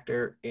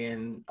factor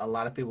in a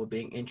lot of people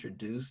being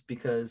introduced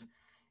because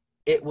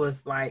it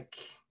was like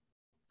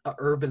an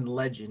urban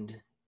legend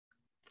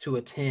to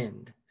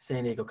attend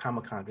San Diego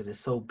Comic-Con because it's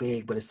so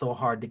big, but it's so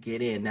hard to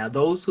get in. Now,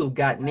 those who've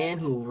gotten in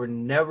who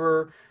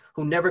never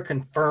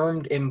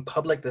confirmed in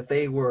public that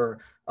they were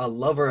a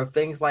lover of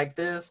things like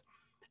this,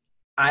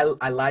 I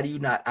lie to you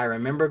not. I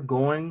remember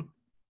going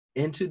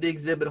into the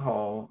exhibit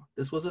hall.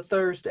 This was a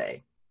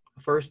Thursday.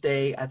 The first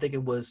day, I think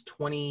it was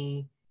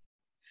 2015.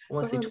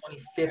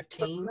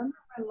 Remember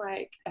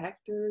when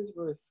actors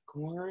were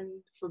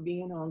scorned for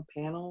being on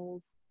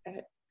panels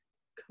at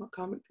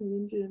comic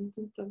conventions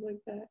and stuff like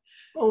that?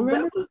 Oh,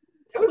 remember?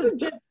 It was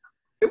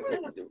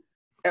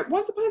at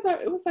once upon a time,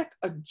 it was like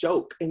a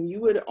joke, and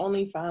you would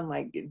only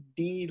find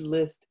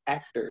D-list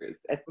actors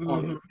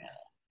on this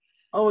panel.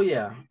 Oh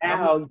yeah.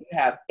 Now you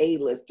have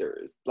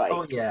A-listers.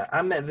 Oh yeah,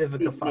 I met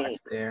Vivica Fox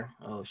there.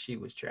 Oh, she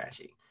was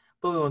trashy,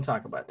 but we won't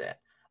talk about that.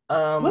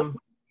 Oh,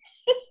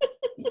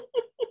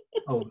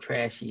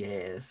 trashy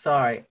ass.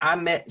 Sorry,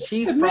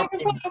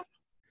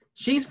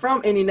 she's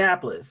from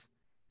Indianapolis,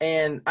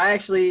 and I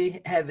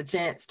actually had the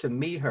chance to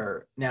meet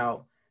her.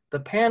 Now, the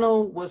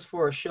panel was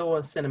for a show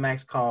on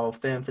Cinemax called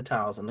Femme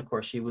Fatales, and of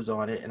course she was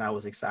on it, and I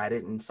was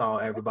excited and saw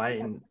everybody,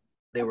 and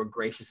they were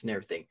gracious and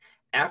everything.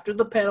 After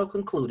the panel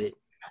concluded,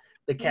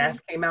 the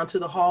cast came out to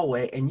the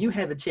hallway, and you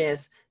had the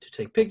chance to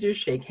take pictures,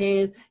 shake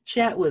hands,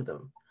 chat with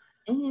them.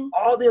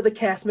 All the other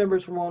cast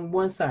members were on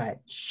one side.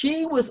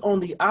 She was on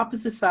the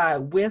opposite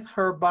side with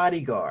her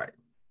bodyguard,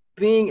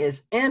 being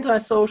as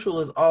antisocial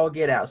as all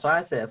get out. So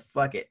I said,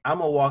 fuck it. I'm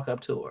going to walk up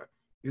to her.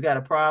 You got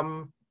a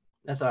problem?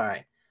 That's all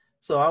right.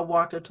 So I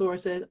walked up to her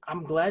and said,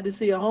 I'm glad to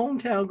see a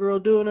hometown girl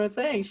doing her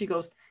thing. She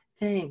goes,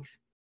 thanks.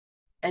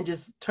 And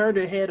just turned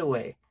her head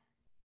away.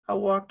 I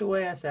walked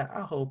away. I said,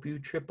 I hope you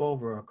trip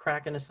over a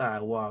crack in the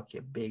sidewalk,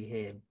 you big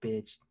head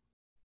bitch.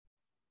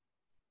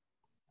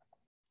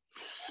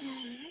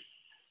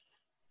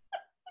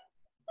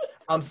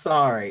 I'm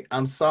sorry.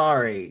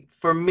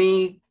 For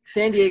me,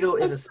 San Diego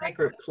is a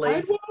sacred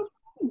place.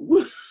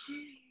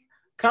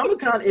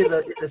 Comic-Con is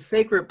a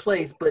sacred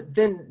place, but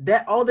then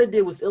that all they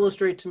did was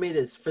illustrate to me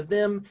that for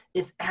them,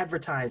 it's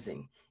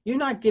advertising. You're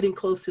not getting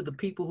close to the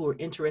people who are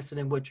interested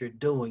in what you're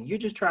doing. You're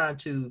just trying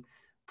to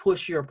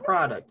push your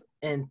product,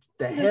 and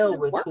the hell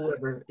with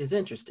whoever is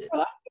interested. A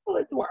lot of people,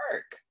 it's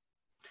work.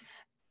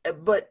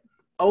 But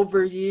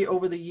over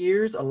the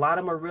years, a lot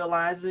of them are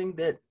realizing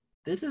that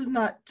this is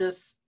not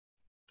just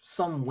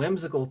some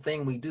whimsical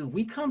thing we do.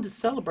 We come to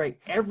celebrate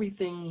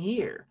everything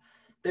here.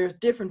 There's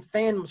different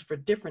fandoms for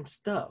different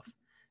stuff.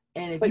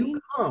 And if you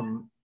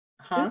come,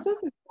 this stuff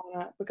is going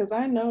on because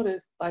I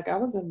noticed, I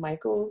was in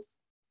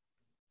Michael's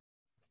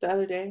the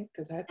other day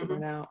because I had to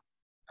run out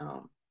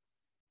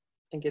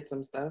and get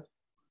some stuff.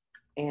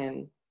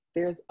 And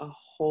there's a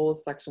whole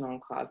section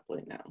on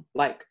cosplay now.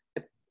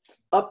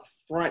 up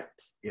front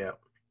Yeah.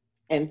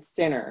 and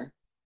center,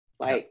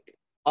 like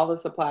all the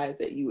supplies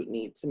that you would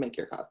need to make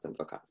your costume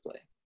for cosplay.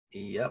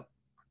 Yep.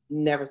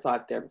 Never saw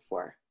it there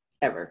before,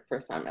 ever.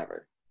 First time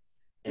ever.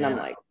 And I'm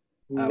like,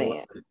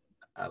 man.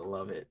 I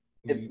love it.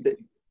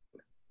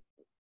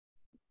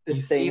 This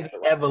You see the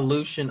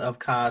evolution of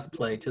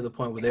cosplay to the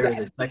point where there is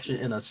a section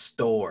in a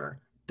store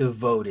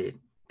devoted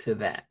to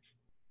that.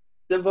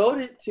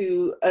 Devoted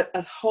to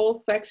a whole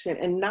section,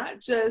 and not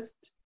just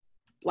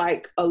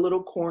like a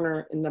little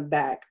corner in the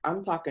back.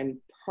 I'm talking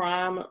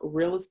prime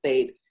real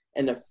estate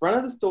in the front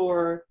of the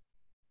store,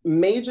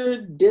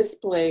 major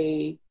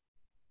display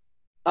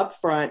up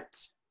front,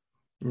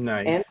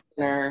 nice, and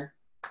center,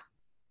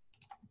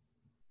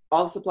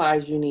 all the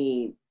supplies you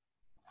need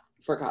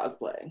for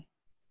cosplay.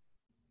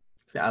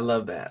 See, I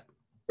love that.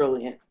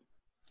 Brilliant.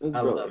 It was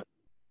brilliant.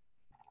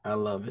 I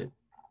love it.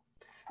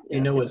 Yeah.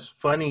 You know what's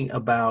funny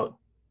about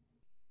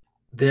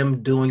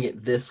them doing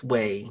it this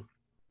way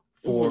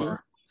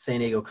for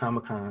San Diego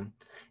Comic-Con?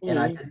 And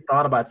I just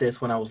thought about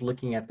this when I was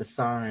looking at the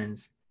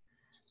signs.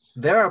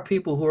 There are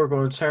people who are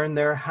going to turn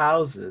their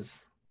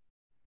houses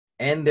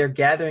and their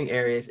gathering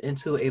areas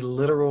into a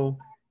literal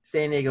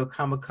San Diego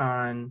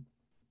Comic-Con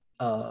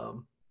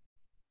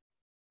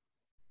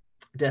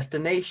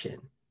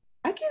destination.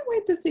 I can't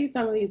wait to see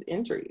some of these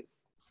entries.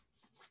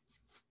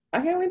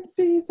 I can't wait to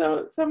see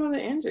some of the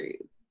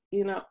entries.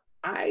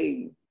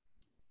 I'm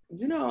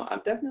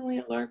definitely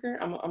a lurker.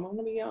 I'm going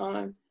to be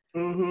on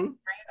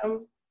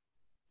Freedom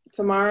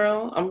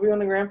tomorrow. I'm going to be on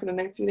the gram for the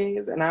next few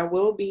days, and I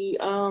will be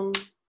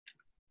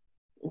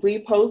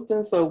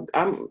reposting. So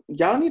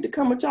y'all need to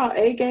come with y'all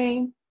A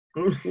game.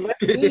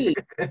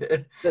 The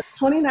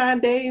 29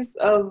 days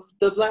of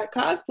the Black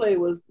cosplay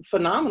was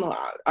phenomenal.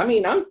 I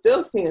mean, I'm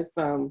still seeing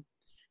some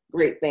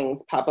great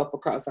things pop up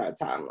across our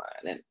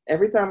timeline, and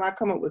every time I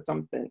come up with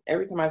something,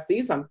 every time I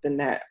see something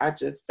that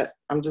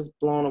I'm just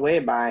blown away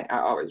by, I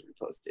always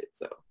repost it.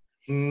 So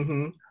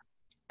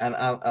and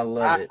I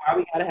love it. Why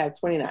we gotta have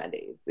 29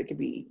 days? It could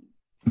be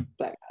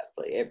Black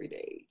cosplay every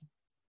day.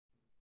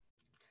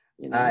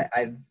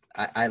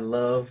 I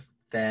love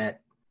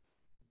that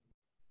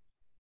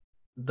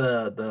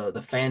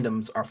the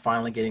fandoms are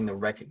finally getting the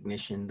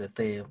recognition that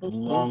they have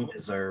long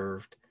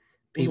deserved.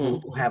 People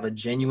who have a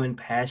genuine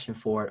passion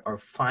for it are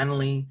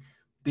finally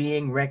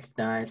being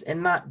recognized,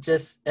 and not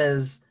just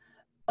as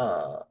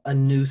a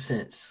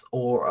nuisance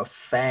or a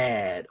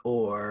fad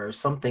or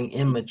something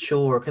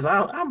immature. Because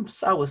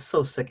I was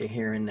so sick of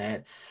hearing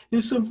that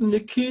it's something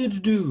that kids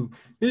do.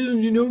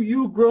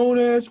 You a grown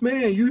ass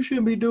man, you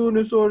shouldn't be doing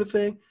this sort of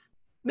thing.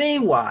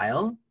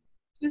 Meanwhile,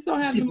 just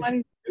don't have the money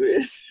to do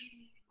this.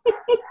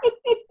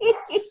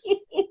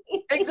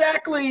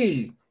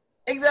 Exactly.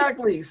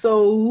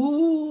 So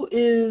who do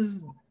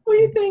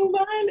you think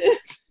behind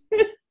this? Who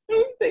do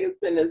you think is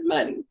spending this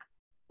money?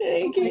 It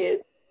ain't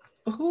kids.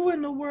 Who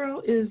in the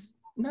world is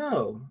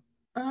no?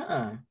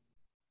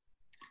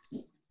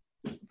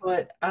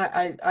 But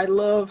I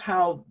love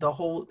how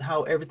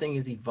how everything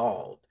is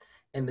evolved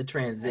and the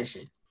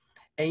transition.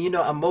 And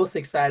I'm most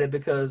excited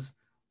because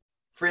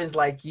friends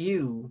like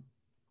you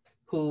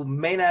who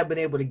may not have been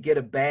able to get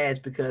a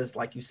badge because,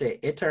 like you said,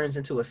 it turns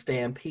into a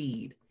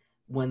stampede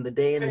when the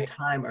day and the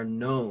time are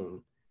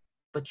known,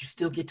 but you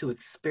still get to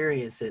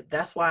experience it.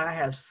 That's why I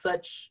have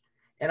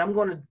and I'm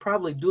going to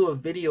probably do a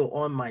video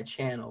on my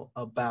channel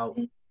about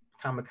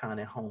Comic-Con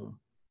at home.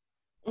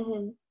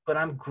 But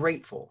I'm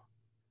grateful.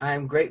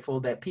 I'm grateful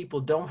that people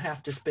don't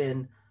have to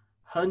spend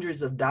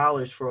hundreds of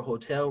dollars for a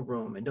hotel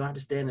room and don't have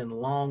to stand in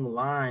long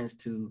lines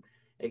to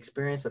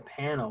experience a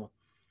panel.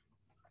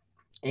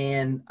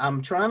 And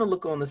I'm trying to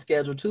look on the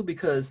schedule too,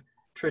 because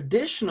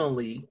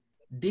traditionally,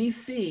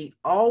 DC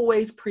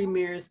always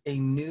premieres a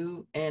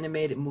new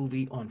animated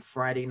movie on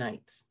Friday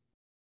nights,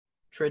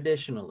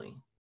 traditionally.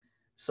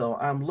 So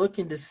I'm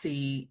looking to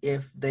see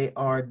if they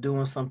are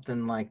doing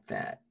something like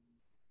that.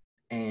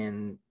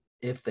 And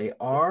if they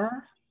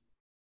are,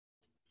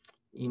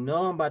 I'm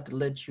about to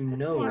let you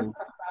know. About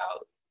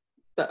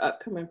the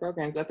upcoming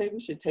programs. I think we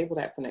should table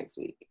that for next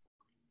week.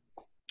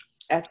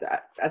 I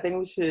think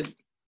we should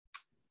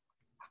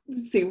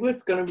see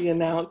what's going to be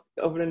announced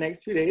over the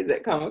next few days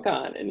at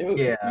Comic-Con.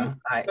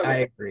 I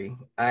agree.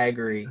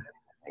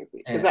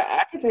 Because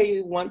I can tell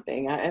you one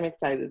thing. I am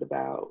excited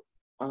about.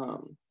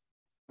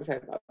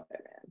 Excited about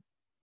Batman.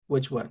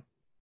 Which one?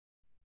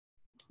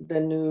 The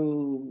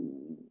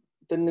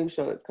new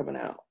show that's coming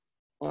out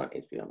on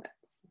HBO Max.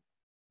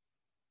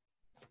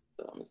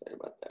 So I'm excited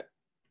about that.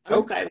 I'm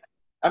excited.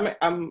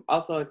 I'm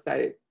also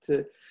excited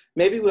to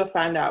maybe we'll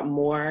find out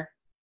more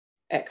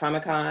at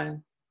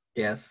Comic-Con.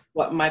 Yes.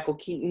 What Michael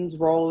Keaton's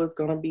role is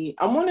going to be.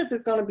 I wonder if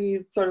it's going to be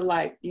sort of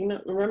like,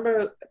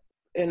 remember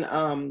in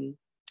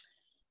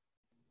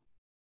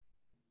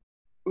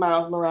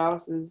Miles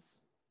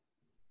Morales'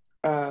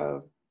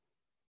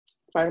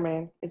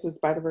 Spider-Man Into the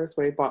Spider-Verse,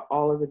 where they brought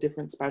all of the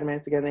different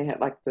Spider-Mans together. They had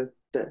like the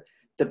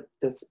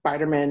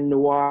Spider-Man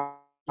Noir.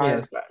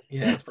 Yeah,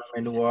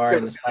 Spider-Man Noir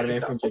and the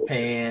Spider-Man from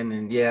Japan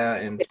and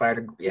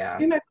Michael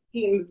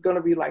Keaton's going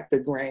to be like the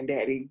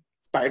granddaddy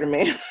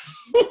Spider-Man.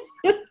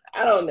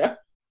 I don't know.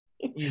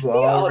 You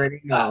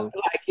already know.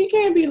 Like, he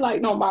can't be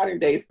like no modern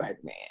day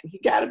Spider-Man. He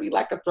got to be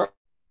like a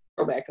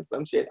throwback or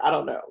some shit. I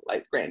don't know,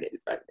 like Granddaddy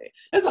Spider-Man.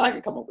 That's all I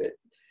can come up with.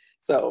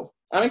 So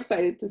I'm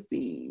excited to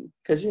see,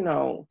 because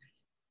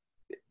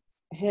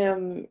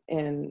him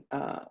and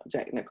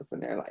Jack Nicholson,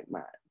 they're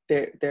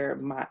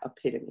my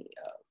epitome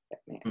of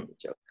Batman and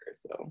Joker.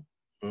 So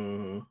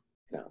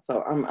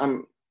so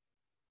I'm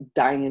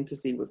dying to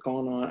see what's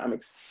going on. I'm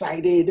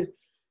excited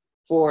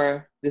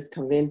for this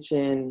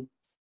convention.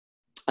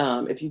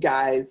 If you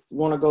guys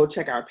want to go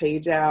check our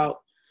page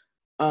out,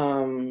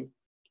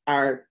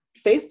 our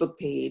Facebook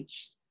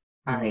page,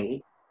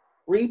 I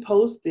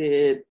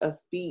reposted a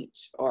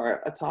speech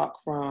or a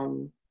talk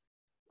from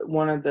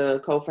one of the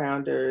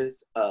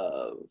co-founders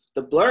of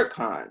the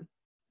Blerdicorn.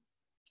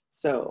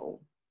 So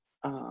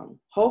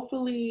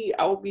hopefully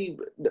I'll be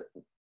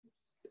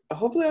able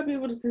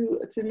to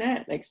attend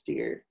that next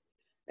year.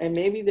 And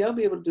maybe they'll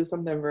be able to do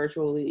something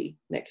virtually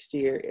next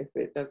year if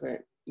it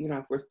doesn't,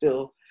 if we're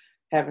still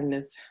having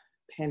this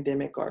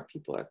pandemic or if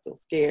people are still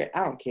scared.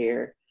 I don't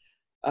care.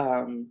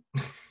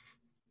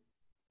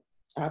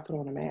 I put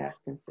on a mask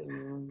and sit in the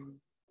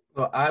room.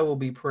 Well, I will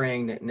be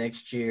praying that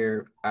next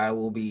year I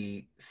will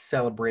be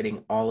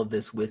celebrating all of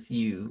this with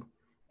you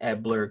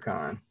at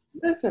Blerdicorn.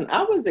 Listen,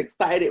 I was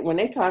excited when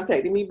they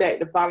contacted me back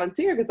to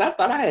volunteer because I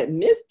thought I had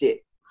missed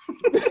it.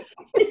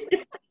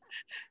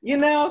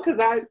 Because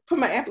I put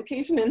my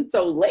application in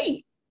so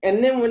late.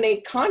 And then when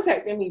they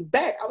contacted me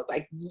back, I was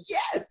like,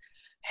 yes,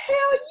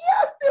 hell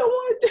yeah, I still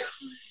want to do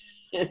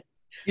it.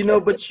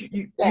 But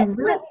you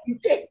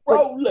really,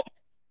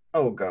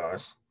 oh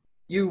gosh.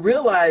 You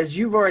realize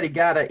you've already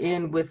got to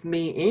end with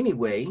me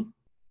anyway.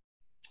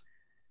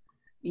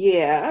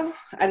 Yeah,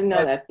 I didn't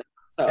know that.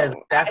 So as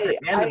after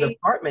the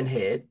department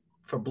head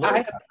for Blerdicorn. I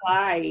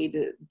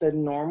applied the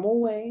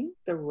normal way,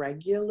 the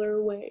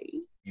regular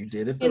way. You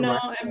did it right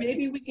way. And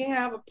maybe we can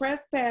have a press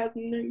pass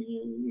and then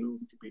you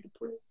can be the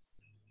press.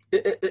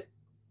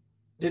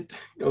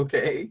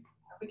 Okay.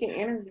 We can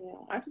interview.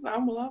 I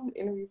would love to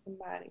interview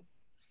somebody.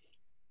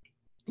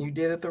 You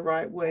did it the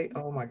right way.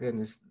 Oh my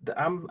goodness.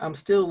 I'm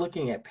still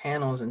looking at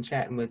panels and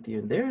chatting with you,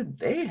 and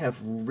they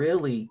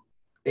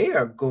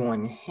are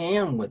going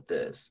ham with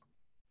this.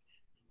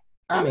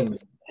 I mean,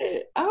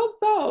 I hope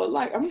so.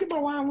 Like, I'm gonna get my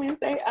Wine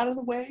Wednesday out of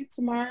the way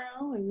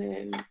tomorrow, and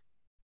then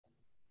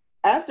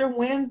after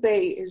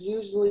Wednesday is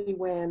usually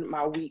when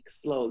my week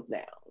slows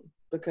down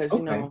because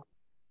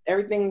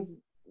everything's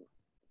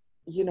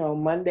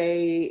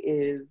Monday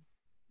is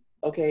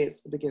okay.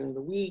 It's the beginning of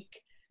the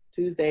week.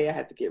 Tuesday, I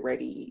have to get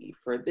ready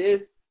for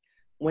this.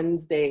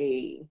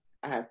 Wednesday,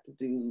 I have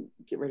to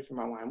get ready for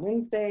my Wine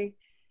Wednesday.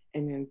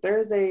 And then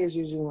Thursday is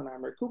usually when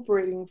I'm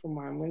recuperating from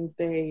Wine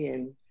Wednesday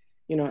and,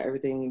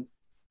 everything's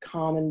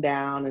calming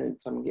down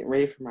and so I'm getting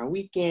ready for my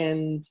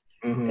weekend.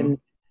 And,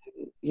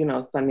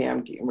 Sunday,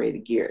 I'm getting ready to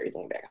gear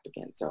everything back up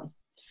again. So,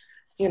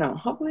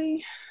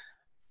 hopefully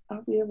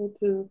I'll be able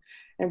to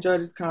enjoy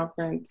this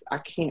conference. I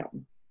can't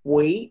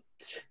wait.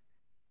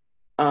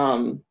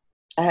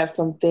 I have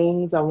some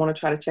things I want to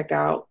try to check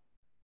out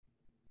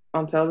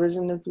on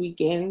television this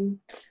weekend.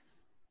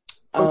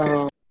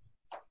 Okay.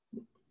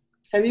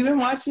 Have you been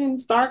watching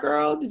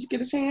Stargirl? Did you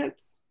get a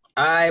chance?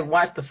 I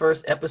watched the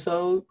first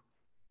episode.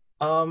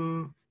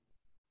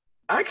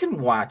 I can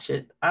watch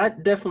it. I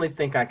definitely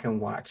think I can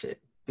watch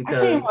it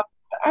because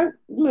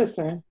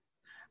listen.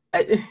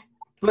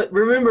 But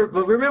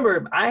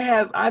remember,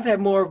 I've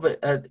had more of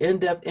an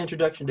in-depth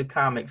introduction to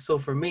comics. So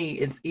for me,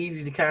 it's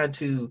easy to kind of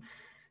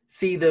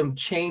see them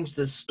change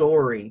the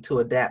story to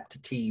adapt to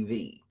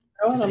TV.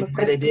 Just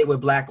like they did with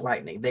Black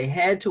Lightning. They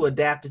had to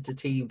adapt it to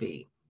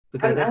TV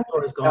because that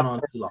story's going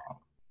on too long.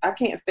 I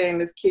can't stand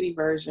this kitty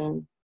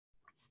version.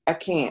 I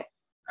can't.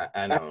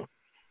 I know.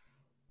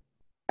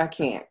 I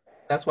can't.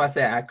 That's why I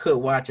said I could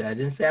watch it. I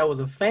didn't say I was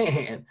a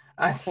fan.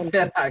 I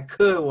said I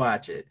could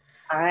watch it.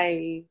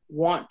 I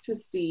want to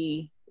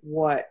see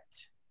what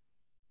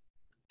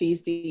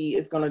DC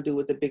is going to do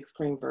with the big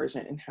screen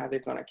version and how they're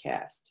going to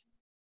cast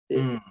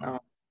this.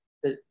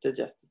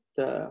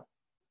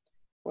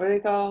 What are they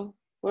called?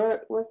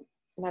 What's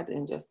not the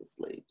Injustice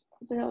League?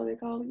 What the hell are they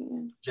called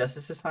again?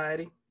 Justice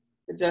Society.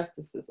 The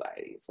Justice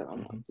Society. So I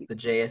want to see the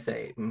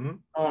JSA.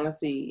 I want to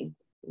see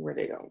where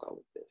they're gonna go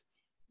with this.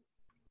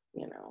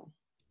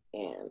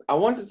 And I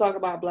wanted to talk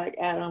about Black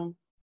Adam,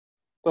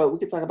 but we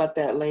could talk about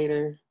that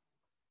later.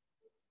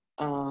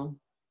 Because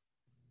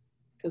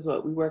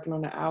we working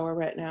on the hour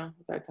right now?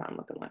 What's our time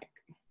looking like?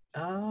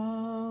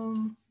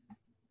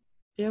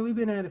 Yeah, we've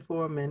been at it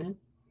for a minute.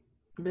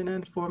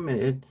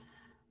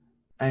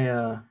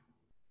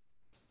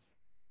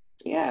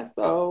 Yeah,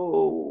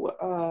 so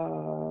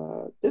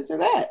this or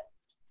that.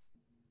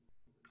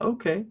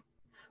 Okay.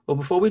 Well,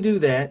 before we do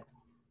that,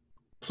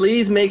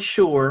 please make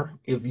sure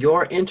if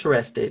you're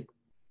interested,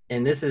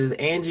 and this is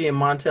Angie and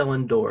Montel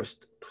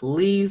endorsed,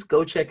 please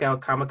go check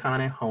out Comic-Con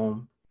at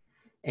home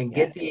and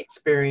get the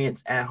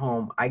experience at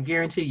home. I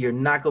guarantee you're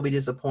not going to be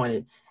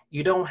disappointed.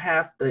 You don't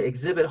have the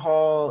exhibit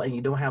hall and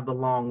you don't have the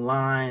long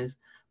lines,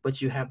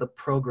 but you have the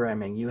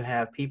programming. You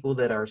have people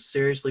that are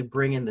seriously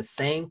bringing the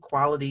same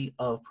quality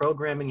of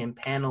programming and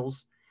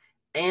panels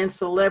and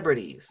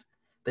celebrities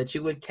that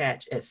you would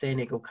catch at San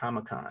Diego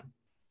Comic-Con.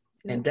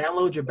 And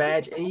download your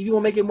badge, and you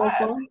want to make it more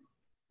fun?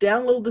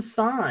 Download the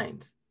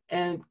signs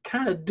and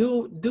kind of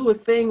do a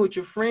thing with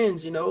your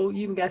friends. You know,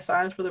 you even got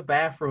signs for the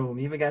bathroom.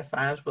 You even got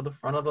signs for the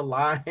front of the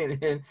line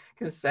and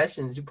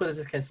concessions. You put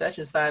a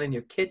concession sign in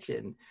your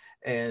kitchen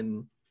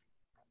and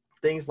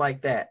things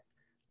like that.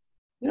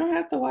 You don't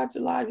have to watch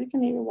it live. You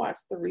can even watch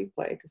the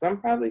replay, because I'm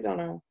probably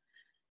on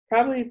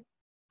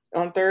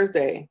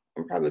Thursday.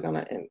 I'm probably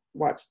gonna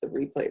watch the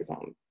replays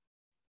on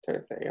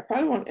Thursday. I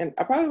probably won't get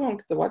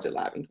to watch it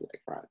live until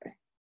like Friday.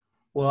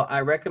 Well,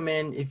 I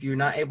recommend, if you're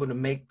not able to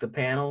make the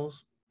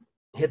panels,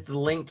 hit the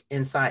link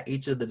inside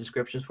each of the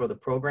descriptions for the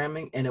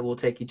programming, and it will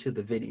take you to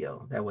the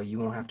video. That way you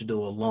won't have to do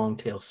a long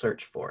tail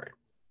search for it.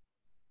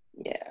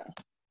 Yeah.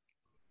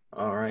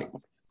 All right.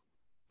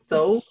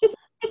 So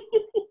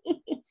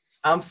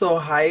I'm so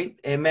hyped.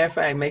 And matter of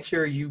fact, make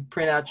sure you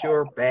print out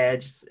your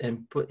badge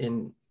and put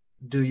your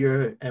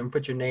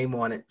name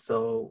on it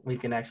so we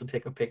can actually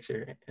take a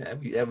picture.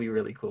 That'd be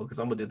really cool, because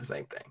I'm gonna do the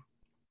same thing.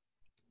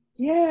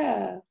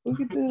 Yeah, we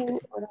could do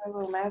with our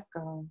little mask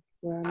on.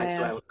 I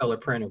still have a color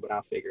printer, but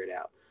I'll figure it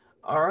out.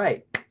 All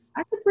right.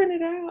 I can print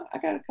it out. I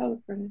got a color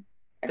printer.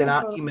 Then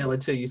I'll email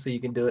it to you so you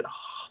can do it.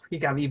 Oh, you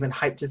got me even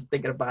hyped just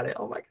thinking about it.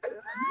 Oh my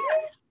goodness.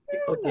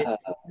 Okay.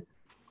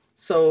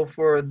 So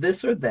for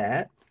this or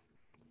that,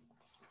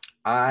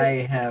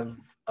 I have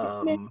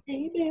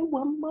maybe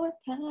one more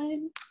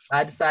time.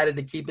 I decided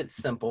to keep it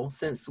simple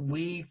since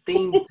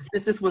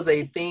this was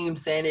a themed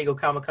San Diego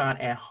Comic-Con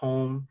at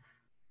home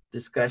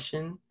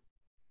discussion.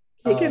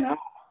 Kicking off.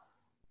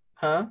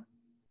 Huh?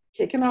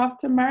 Kicking off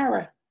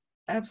tomorrow.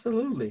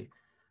 Absolutely.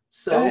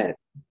 So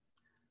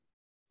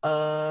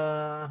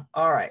all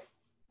right.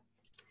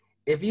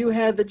 If you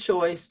had the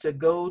choice to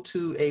go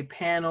to a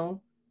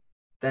panel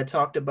that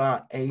talked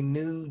about a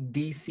new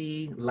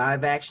DC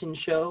live action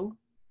show,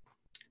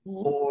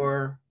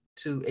 or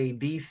to the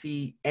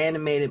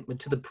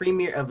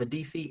premiere of a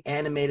DC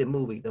animated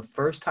movie, the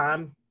first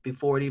time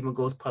before it even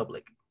goes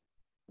public,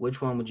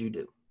 which one would you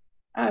do?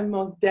 I'm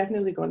most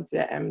definitely going to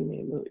that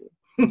animated movie.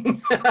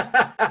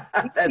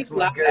 That's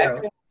my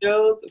girl.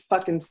 Shows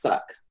fucking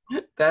suck.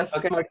 That's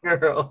okay. My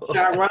girl. Should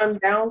I run them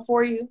down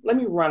for you? Let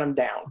me run them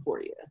down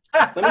for you.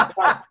 Let me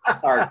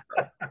start.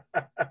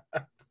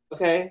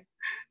 Okay.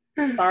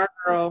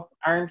 Stargirl,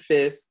 Iron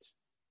Fist.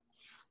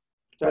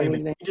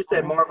 You just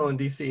said Marvel and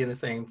DC in the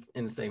same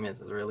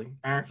instance, really?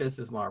 Iron Fist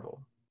is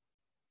Marvel.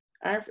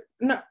 Iron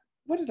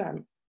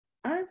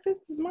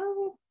Fist is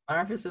Marvel?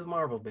 Iron Fist is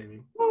Marvel,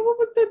 baby. Well, what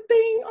was the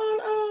thing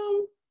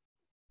on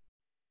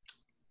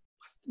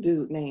what's the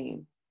dude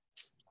name?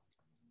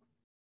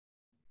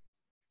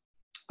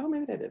 Oh,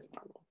 maybe that is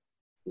Marvel.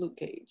 Luke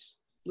Cage.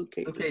 Luke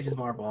Cage is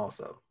Marvel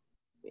also.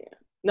 Yeah.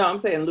 No, I'm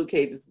saying Luke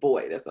Cage's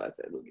boy. That's what I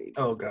said. Luke Cage.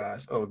 Oh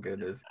gosh. Oh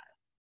goodness.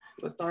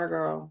 The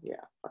Stargirl.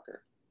 Yeah. Fuck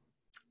her.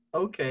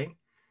 Okay.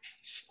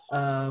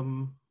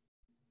 And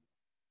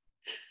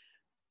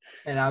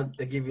I'll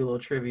give you a little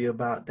trivia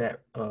about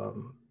that a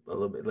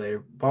little bit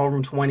later.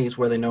 Ballroom 20 is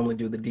where they normally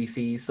do the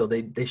DC, so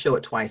they show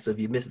it twice. So if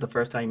you miss it the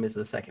first time, you miss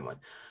the second one.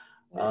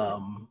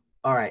 All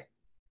right.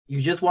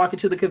 You just walk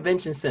into the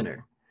convention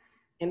center.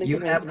 Go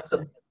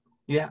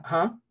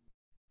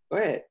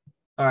ahead.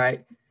 All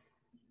right.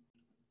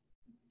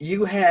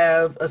 You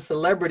have a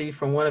celebrity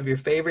from one of your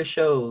favorite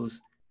shows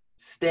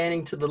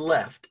standing to the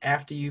left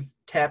after you've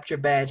tapped your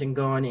badge and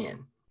gone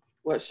in.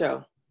 What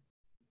show?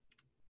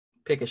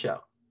 Pick a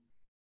show.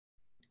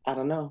 I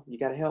don't know. You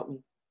got to help me.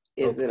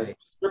 Is it a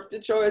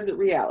scripted show or is it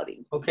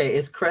reality? Okay,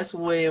 it's Cress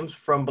Williams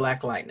from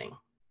Black Lightning.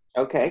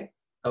 Okay.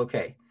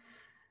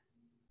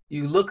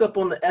 You look up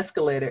on the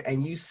escalator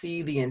and you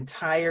see the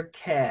entire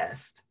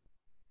cast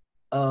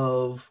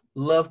of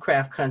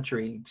Lovecraft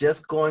Country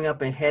just going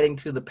up and heading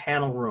to the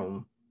panel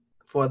room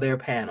for their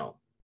panel.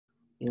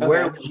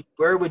 Okay.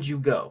 Where would you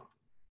go?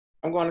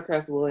 I'm going to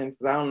Cress Williams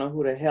because I don't know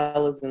who the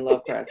hell is in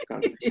Lovecraft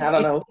Country. I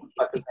don't know who the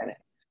fuck is in it.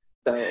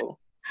 So,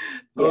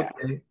 yeah.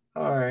 Okay.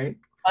 All right.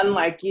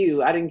 Unlike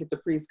you, I didn't get the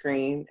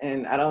pre-screen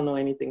and I don't know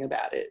anything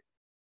about it.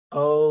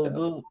 Oh,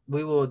 so.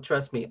 we will,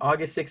 trust me.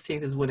 August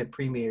 16th is when it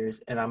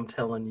premieres, and I'm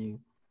telling you,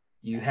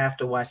 you have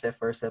to watch that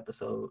first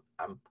episode.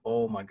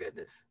 Oh my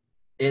goodness.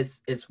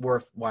 It's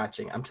worth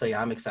watching. I'm telling you,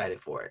 I'm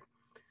excited for it.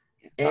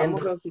 And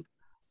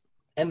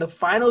the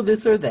final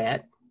this or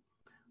that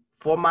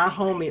for my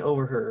homie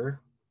over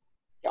here.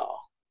 Y'all.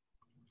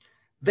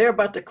 They're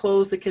about to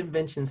close the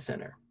convention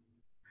center.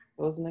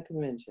 Closing the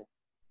convention.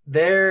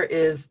 They're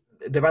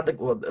about to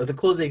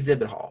close the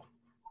exhibit hall.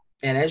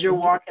 And as you're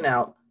walking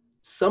out,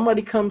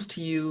 somebody comes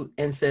to you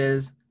and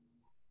says,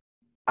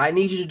 I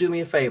need you to do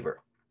me a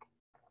favor.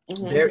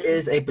 Mm-hmm. There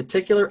is a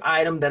particular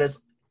item that is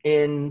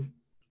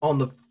on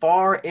the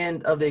far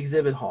end of the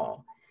exhibit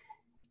hall.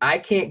 I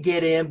can't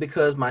get in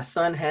because my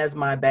son has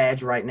my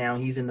badge right now.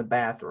 He's in the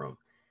bathroom.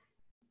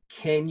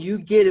 Can you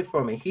get it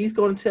for me? He's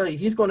going to tell you,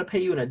 he's going to pay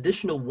you an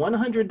additional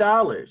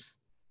 $100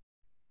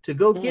 to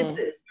go get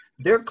this.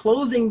 They're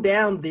closing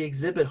down the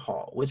exhibit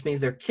hall, which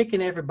means they're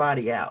kicking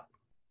everybody out.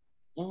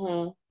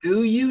 Do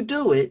you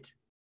do it,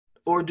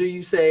 or do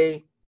you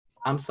say,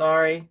 I'm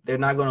sorry, they're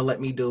not going to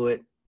let me do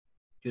it.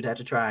 You'd have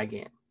to try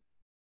again.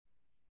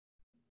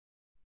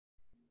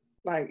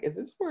 Like, is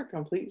this for a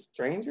complete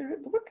stranger?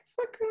 What the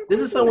fuck? This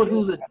is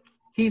someone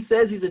he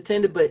says he's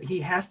attended, but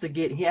he has to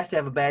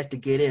have a badge to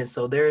get in.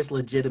 So there is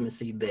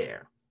legitimacy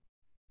there.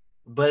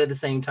 But at the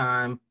same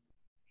time,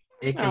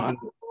 it can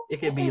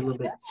be a little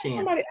bit chance.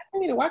 Somebody asked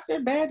me to watch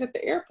their badge at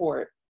the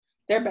airport.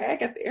 Their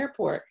bag at the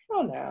airport.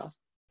 Hell no.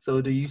 So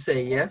do you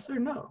say yes or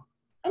no?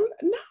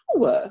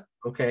 No.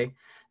 Okay.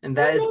 And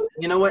that is,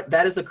 you know what?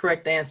 That is a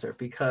correct answer,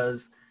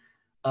 because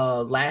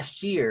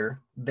last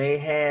year they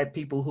had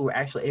people who were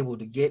actually able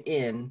to get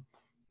in,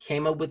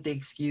 came up with the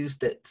excuse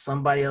that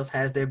somebody else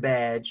has their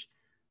badge,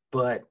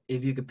 but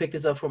if you could pick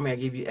this up for me, I'll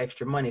give you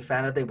extra money.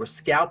 Found out they were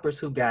scalpers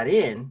who got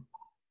in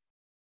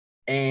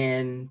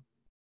and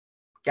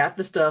got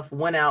the stuff,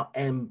 went out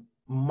and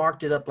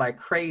marked it up like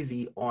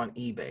crazy on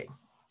eBay.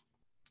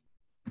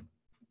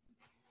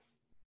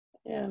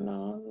 Yeah,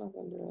 no, I'm not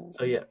gonna do it.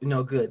 So yeah,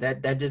 no, good.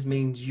 That just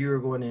means you're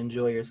going to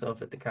enjoy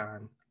yourself at the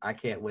con. I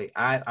can't wait.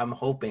 I'm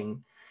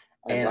hoping.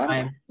 And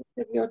why would you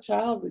give your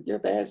child your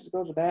badge to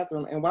go to the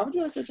bathroom? And why would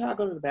you let your child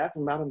go to the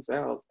bathroom by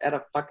themselves at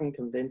a fucking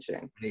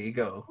convention? There you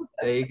go.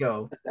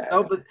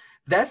 Oh, but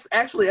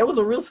that was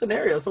a real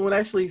scenario. Someone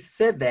actually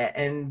said that,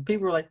 and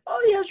people were like,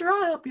 "Oh yeah, sure,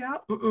 I'll help you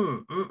out."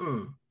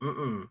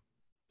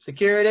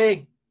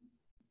 Security.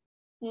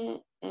 I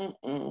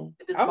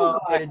was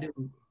like,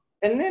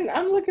 and then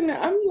I'm looking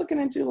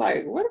at you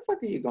like, where the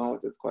fuck are you going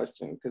with this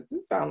question? Because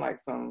this sounds like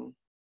some.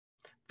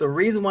 The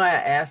reason why I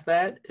asked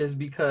that is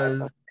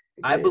because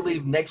I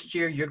believe next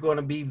year you're going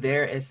to be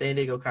there at San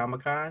Diego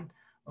Comic-Con,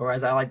 or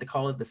as I like to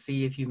call it, the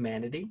Sea of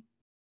Humanity.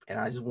 And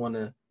I just want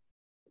to.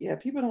 Yeah,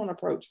 people don't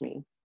approach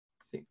me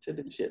to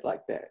do shit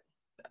like that.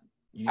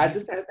 I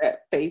just have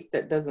that face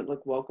that doesn't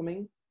look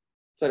welcoming,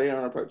 so they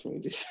don't approach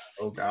me.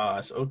 Oh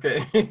gosh.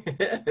 Okay.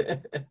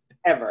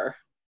 Ever.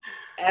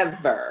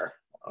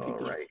 All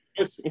right.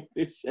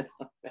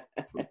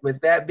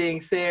 With that being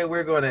said,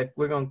 we're gonna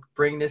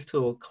bring this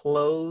to a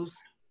close.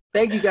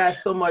 Thank you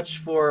guys so much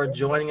for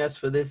joining us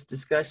for this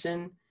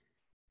discussion.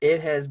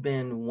 It has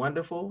been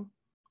wonderful.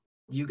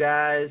 You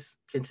guys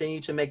continue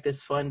to make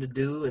this fun to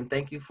do, and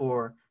thank you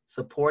for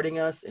supporting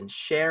us and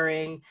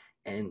sharing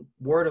and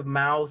word of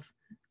mouth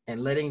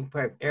and letting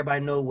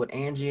everybody know what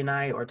Angie and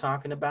I are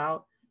talking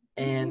about.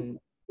 And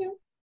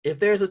if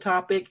there's a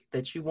topic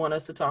that you want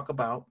us to talk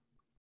about,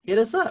 hit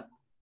us up.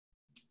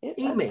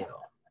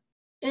 Email,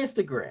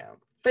 Instagram,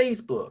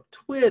 Facebook,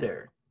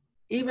 Twitter,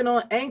 even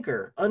on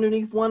Anchor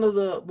underneath one of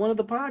the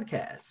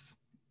podcasts.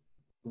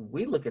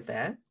 We look at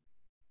that.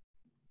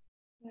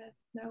 Yes,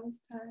 now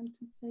it's time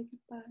to say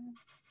goodbye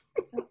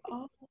to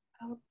all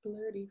our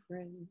blurdy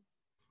friends.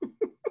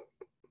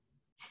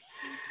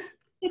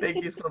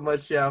 Thank you so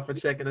much, y'all, for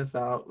checking us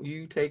out.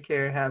 You take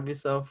care. Have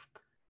yourself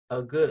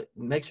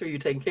make sure you're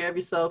taking care of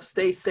yourself.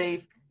 Stay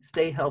safe,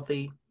 stay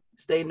healthy,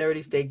 stay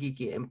nerdy, stay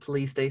geeky, and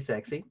please stay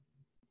sexy.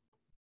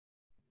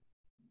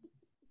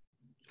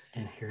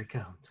 And here it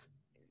comes.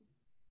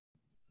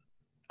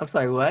 I'm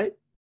sorry, what?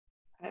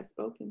 I have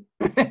spoken.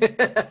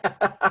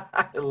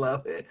 I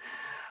love it.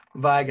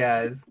 Bye,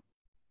 guys.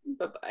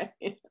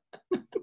 Bye-bye.